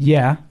comfortable.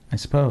 Yeah, I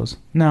suppose.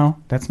 No,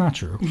 that's not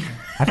true.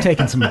 I've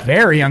taken some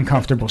very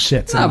uncomfortable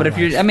shits. No, but if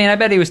you're... I mean, I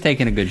bet he was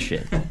taking a good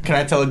shit. Can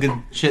I tell a good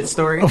shit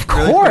story? Of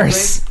really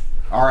course. quickly?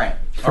 All right.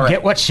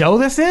 Forget what show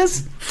this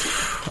is?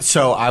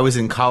 So I was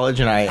in college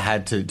and I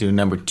had to do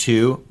number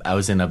 2. I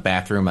was in a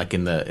bathroom, like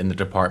in the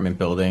department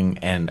building,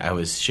 and I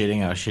was shitting,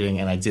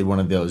 and I did one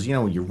of those, you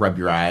know, when you rub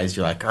your eyes,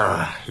 you're like,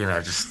 ugh, you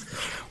know, just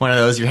one of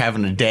those, you're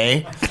having a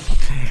day.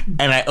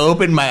 And I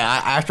opened my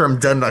eye after I'm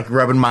done, like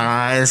rubbing my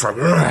eyes, like,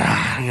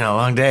 ugh, you know,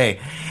 long day.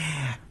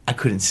 I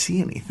couldn't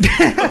see anything.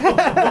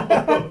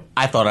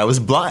 I thought I was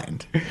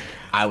blind.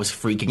 I was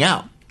freaking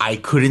out. I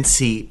couldn't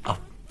see a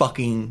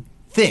fucking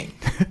thing.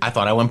 I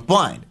thought I went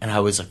blind, and I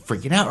was like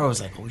freaking out. I was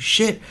like, "Oh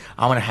shit!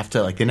 I'm gonna have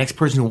to, like, the next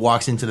person who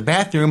walks into the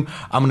bathroom,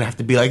 I'm gonna have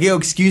to be like, yo,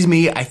 excuse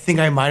me, I think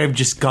I might have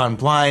just gone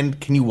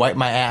blind. Can you wipe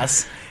my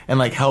ass and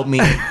like help me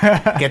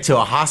get to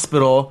a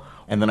hospital?"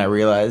 And then I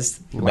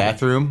realized the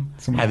bathroom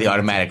had the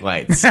automatic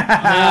lights, so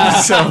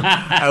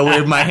I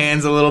waved my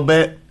hands a little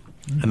bit,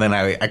 and then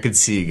I could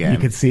see again. You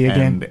could see again?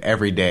 And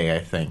every day, I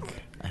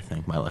think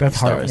my lucky That's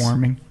stars.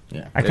 heartwarming.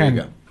 Yeah, I there you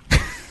kinda- go.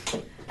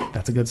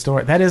 That's a good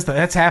story.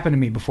 That's happened to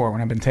me before when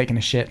I've been taking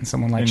a shit and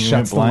someone like And you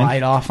shuts the went blind?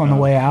 light off on the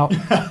way out.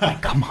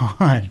 Like, come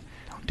on,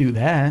 don't do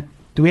that.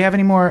 Do we have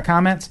any more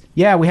comments?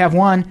 Yeah, we have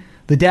one.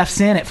 The Deaf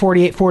Sin at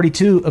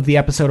 4842 of the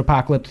episode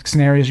Apocalyptic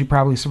Scenarios You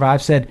Probably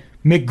Survived said,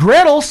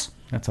 McGriddles!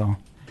 That's all.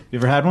 You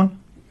ever had one?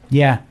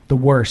 Yeah, the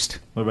worst.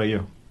 What about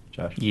you,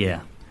 Josh?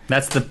 Yeah.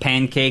 That's the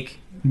pancake.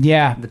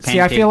 Yeah. The See,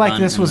 I feel pancake like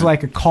bun this and was the-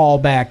 like a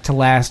callback to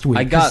last week.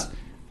 I got- 'Cause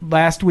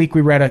last week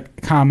we read a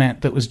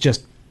comment that was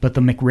just, but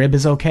the McRib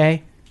is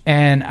okay.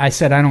 And I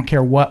said, I don't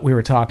care what we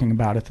were talking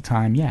about at the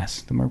time.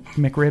 Yes, the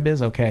McRib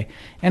is okay.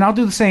 And I'll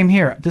do the same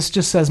here. This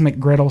just says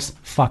McGriddles.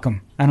 Fuck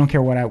them. I don't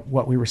care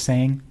what we were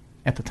saying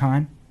at the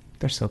time.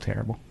 They're so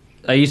terrible.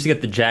 I used to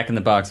get the Jack in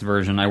the Box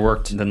version. I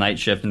worked the night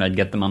shift and I'd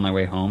get them on my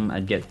way home.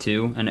 I'd get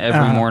 2. And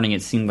every morning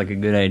it seemed like a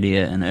good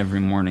idea, and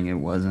every morning it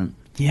wasn't.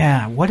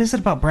 Yeah, what is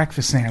it about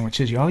breakfast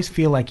sandwiches? You always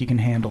feel like you can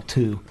handle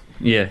 2.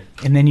 Yeah.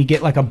 And then you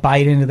get like a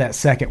bite into that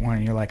second one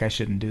and you're like, I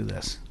shouldn't do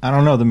this. I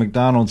don't know. The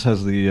McDonald's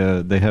has they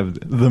have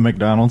the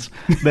McDonald's.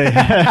 They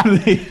have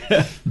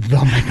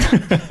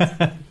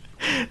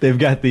they've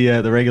got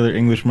the regular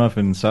English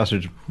muffin,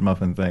 sausage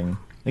muffin thing.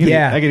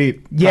 I could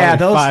eat those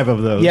 5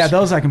 of those. Yeah,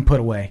 those I can put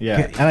away.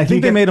 Yeah, and I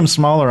think they made them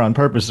smaller on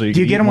purpose so you. Do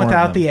you could get eat them more of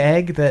without the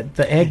egg?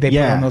 The egg they put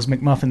Yeah. on those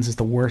McMuffins is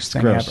the worst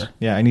thing Gross. ever.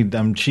 Yeah, I need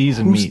cheese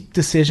and Whose meat.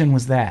 decision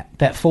was that?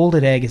 That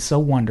folded egg is so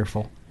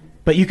wonderful.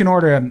 But you can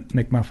order a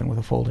McMuffin with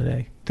a folded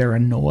egg. They're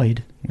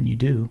annoyed when you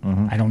do.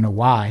 I don't know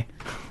why.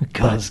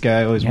 God, this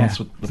guy always Yeah. wants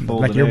with the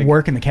folded Like you're egg.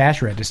 working the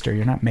cash register.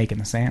 You're not making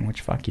the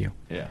sandwich. Fuck you.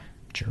 Yeah.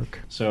 Jerk.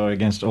 So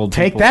against old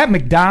Take people. that,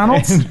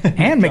 McDonald's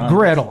and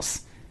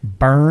McGriddles.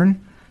 Burn.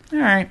 All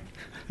right.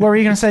 What were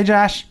you going to say,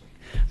 Josh?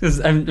 Because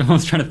I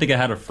was trying to think of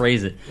how to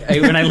phrase it.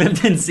 When I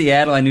lived in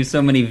Seattle, I knew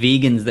so many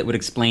vegans that would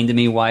explain to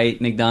me why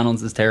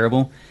McDonald's is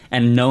terrible.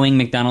 And knowing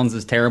McDonald's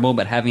is terrible,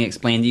 but having it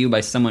explained to you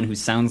by someone who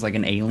sounds like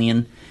an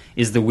alien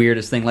is the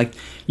weirdest thing. Like,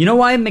 you know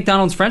why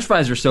McDonald's French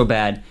fries are so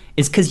bad?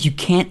 It's because you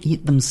can't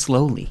eat them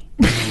slowly.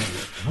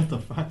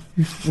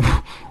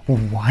 Well,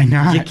 why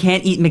not? You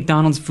can't eat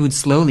McDonald's food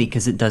slowly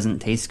because it doesn't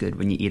taste good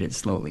when you eat it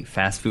slowly.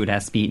 Fast food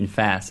has to be eaten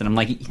fast. And I'm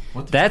like,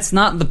 that's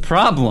not the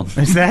problem.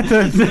 Is that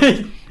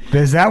the...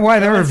 Is that why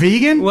they're a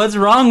vegan? What's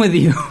wrong with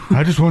you?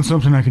 I just want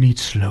something I can eat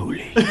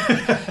slowly.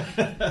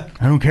 I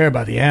don't care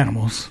about the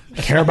animals.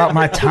 I care about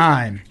my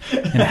time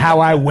and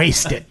how I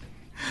waste it.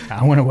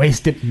 I want to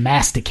waste it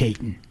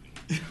masticating.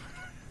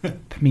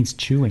 That means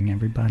chewing,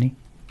 everybody.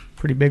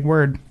 Pretty big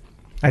word.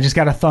 I just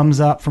got a thumbs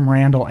up from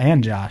Randall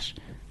and Josh.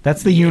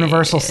 That's the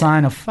universal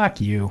sign of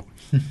fuck you.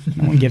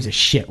 No one gives a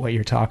shit what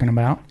you're talking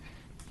about.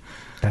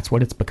 That's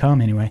what it's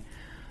become anyway.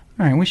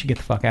 All right, we should get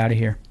the fuck out of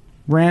here.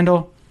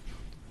 Randall,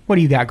 what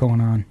do you got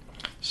going on?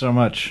 So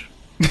much.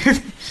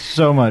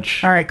 So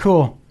much. All right,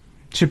 cool.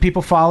 Should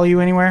people follow you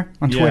anywhere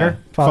on Twitter?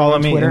 Follow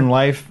on me Twitter? in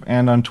life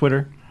and on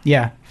Twitter.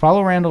 Yeah,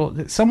 follow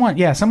Randall.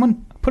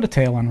 Someone put a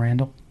tail on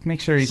Randall. Make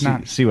sure he's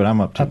not See what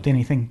I'm up to. up to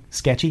anything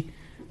sketchy.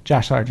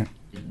 Josh Sargent.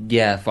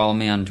 Yeah, follow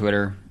me on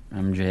Twitter.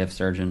 I'm JF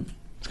Sargent.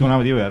 What's going on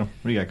with you, Adam?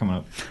 What do you got coming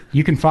up?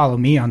 You can follow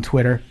me on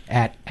Twitter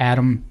at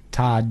Adam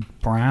Todd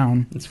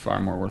Brown. It's far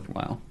more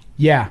worthwhile.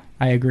 Yeah,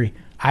 I agree.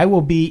 I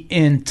will be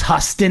in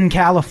Tustin,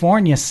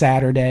 California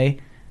Saturday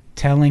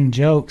telling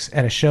jokes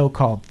at a show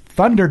called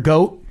Thunder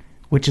Goat,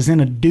 which is in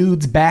a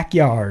dude's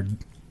backyard.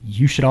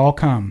 You should all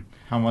come.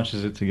 How much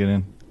is it to get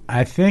in?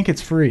 I think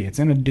it's free. It's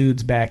in a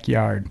dude's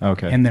backyard.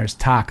 Okay. And there's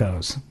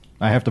tacos.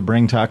 I have to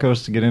bring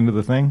tacos to get into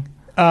the thing?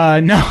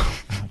 No.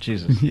 Oh,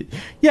 Jesus.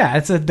 Yeah,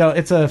 it's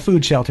a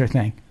food shelter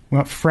thing. We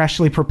want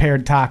freshly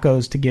prepared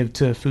tacos to give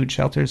to food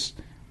shelters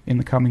in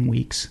the coming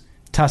weeks.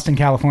 Tustin,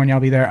 California, I'll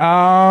be there.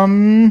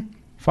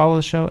 Follow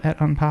the show at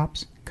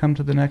Unpops. Come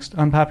to the next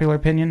Unpopular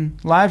Opinion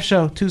live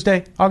show,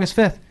 Tuesday, August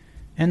 5th.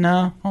 And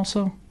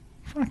also,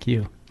 fuck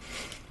you.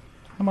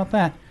 How about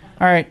that?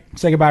 All right,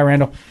 say goodbye,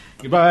 Randall.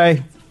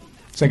 Goodbye.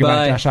 Say goodbye,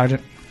 Bye. Josh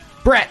Sargent.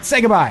 Brett,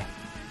 say goodbye.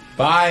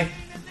 Bye.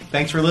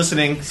 Thanks for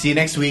listening. See you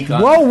next week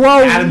on Whoa.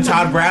 Adam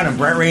Todd Brown and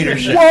Brett Rader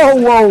Show.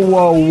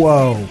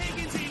 Whoa.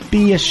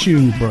 Be a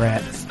shoe,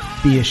 Brett.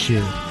 Be a shoe.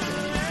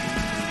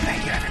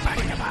 Thank you,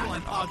 everybody.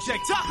 Goodbye.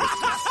 Object.